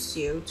introduce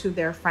you to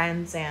their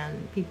friends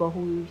and people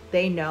who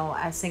they know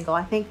as single.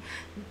 I think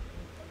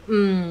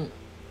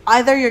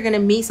either you're gonna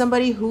meet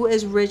somebody who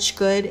is rich,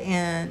 good,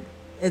 and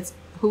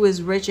who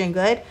is rich and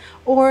good,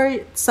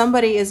 or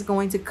somebody is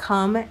going to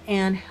come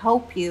and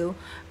help you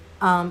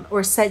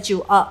or set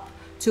you up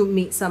to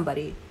meet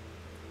somebody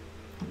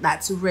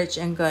that's rich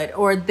and good,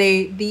 or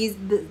there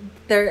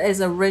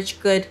is a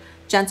rich, good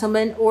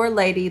gentleman or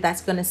lady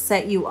that's going to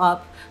set you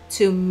up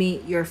to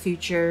meet your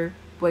future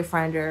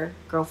boyfriend or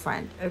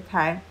girlfriend,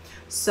 okay?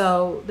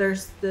 So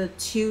there's the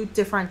two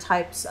different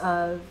types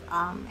of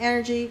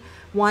energy.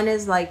 One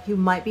is like you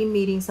might be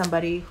meeting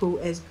somebody who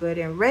is good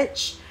and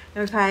rich,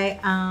 okay?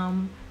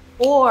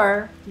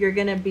 Or you're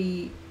gonna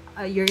be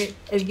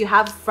if you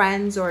have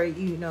friends, or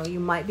you know, you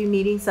might be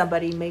meeting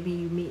somebody, maybe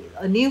you meet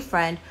a new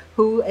friend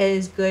who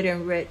is good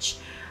and rich,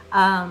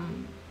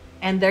 and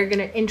they're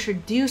gonna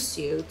introduce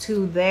you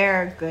to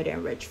their good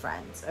and rich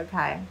friends,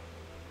 okay?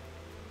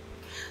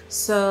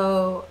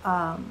 So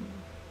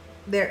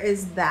there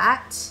is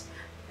that.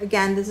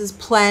 Again, this is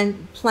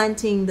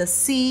planting the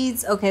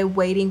seeds, okay,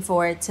 waiting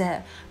for it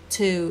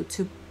to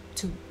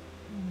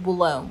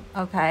bloom,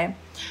 okay?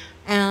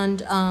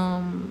 And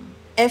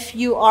if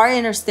you are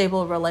in a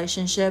stable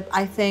relationship,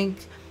 I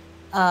think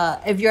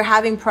if you're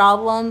having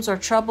problems or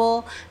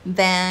trouble,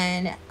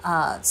 then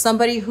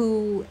somebody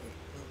who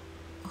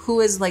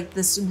is like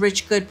this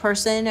rich, good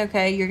person,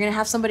 okay, you're gonna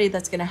have somebody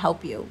that's gonna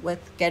help you with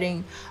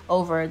getting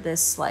over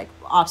this like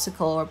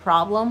obstacle or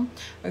problem,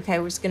 okay?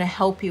 We're just gonna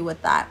help you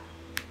with that.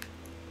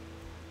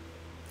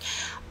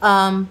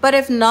 But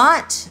if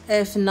not,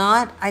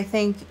 I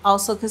think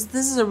also, because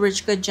this is a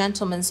rich, good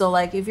gentleman, so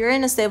like if you're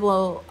in a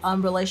stable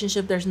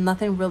relationship, there's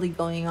nothing really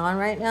going on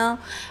right now,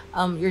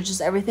 you're just,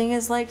 everything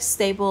is like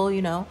stable,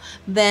 you know,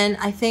 then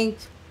I think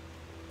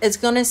it's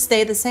gonna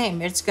stay the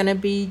same. It's gonna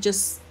be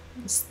just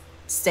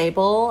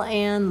stable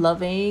and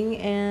loving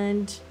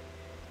and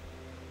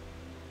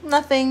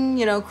nothing,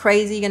 you know,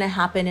 crazy gonna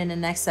happen in the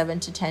next 7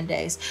 to 10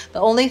 days. The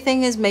only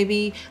thing is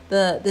maybe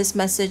this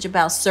message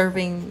about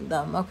serving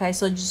them. Okay,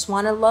 so you just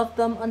want to love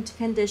them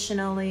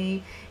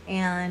unconditionally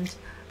and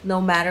no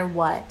matter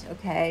what.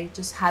 Okay,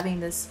 just having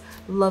this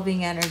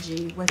loving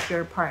energy with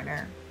your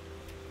partner.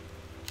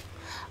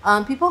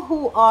 People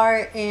who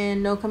are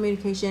in no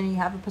communication, you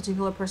have a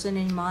particular person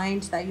in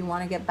mind that you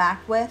want to get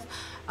back with.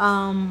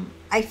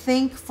 I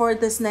think for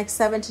this next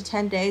 7 to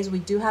 10 days, we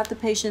do have the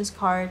patience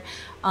card.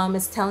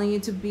 It's telling you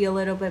to be a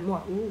little bit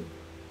more,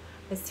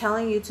 it's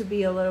telling you to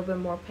be a little bit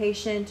more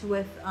patient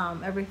with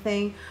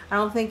everything. I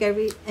don't think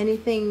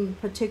anything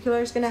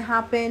particular is going to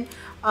happen.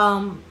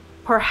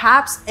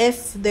 Perhaps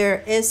if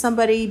there is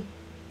somebody,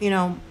 you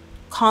know,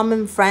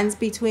 common friends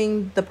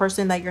between the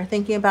person that you're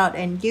thinking about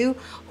and you,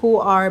 who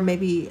are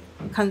maybe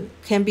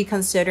can be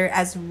considered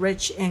as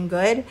rich and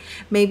good,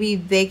 maybe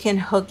they can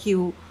hook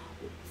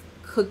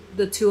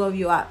the two of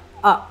you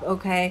up,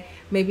 okay?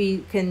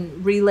 Maybe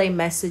can relay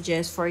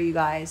messages for you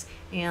guys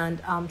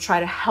and try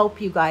to help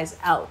you guys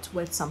out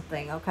with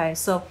something, okay?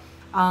 So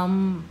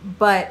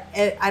but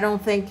I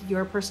don't think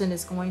your person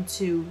is going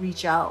to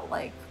reach out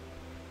like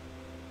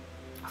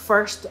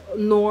first,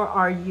 nor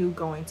are you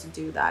going to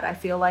do that. I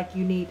feel like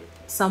you need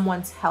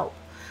someone's help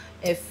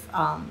if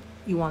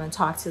you want to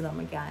talk to them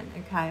again,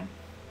 okay?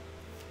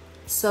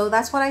 So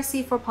that's what I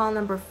see for pile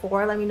number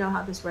 4. Let me know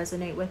how this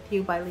resonates with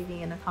you by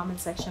leaving in the comment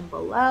section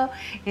below,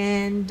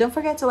 and don't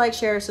forget to like,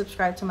 share,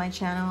 subscribe to my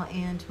channel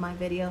and my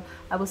video.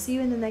 I will see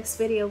you in the next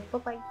video. Bye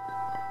bye.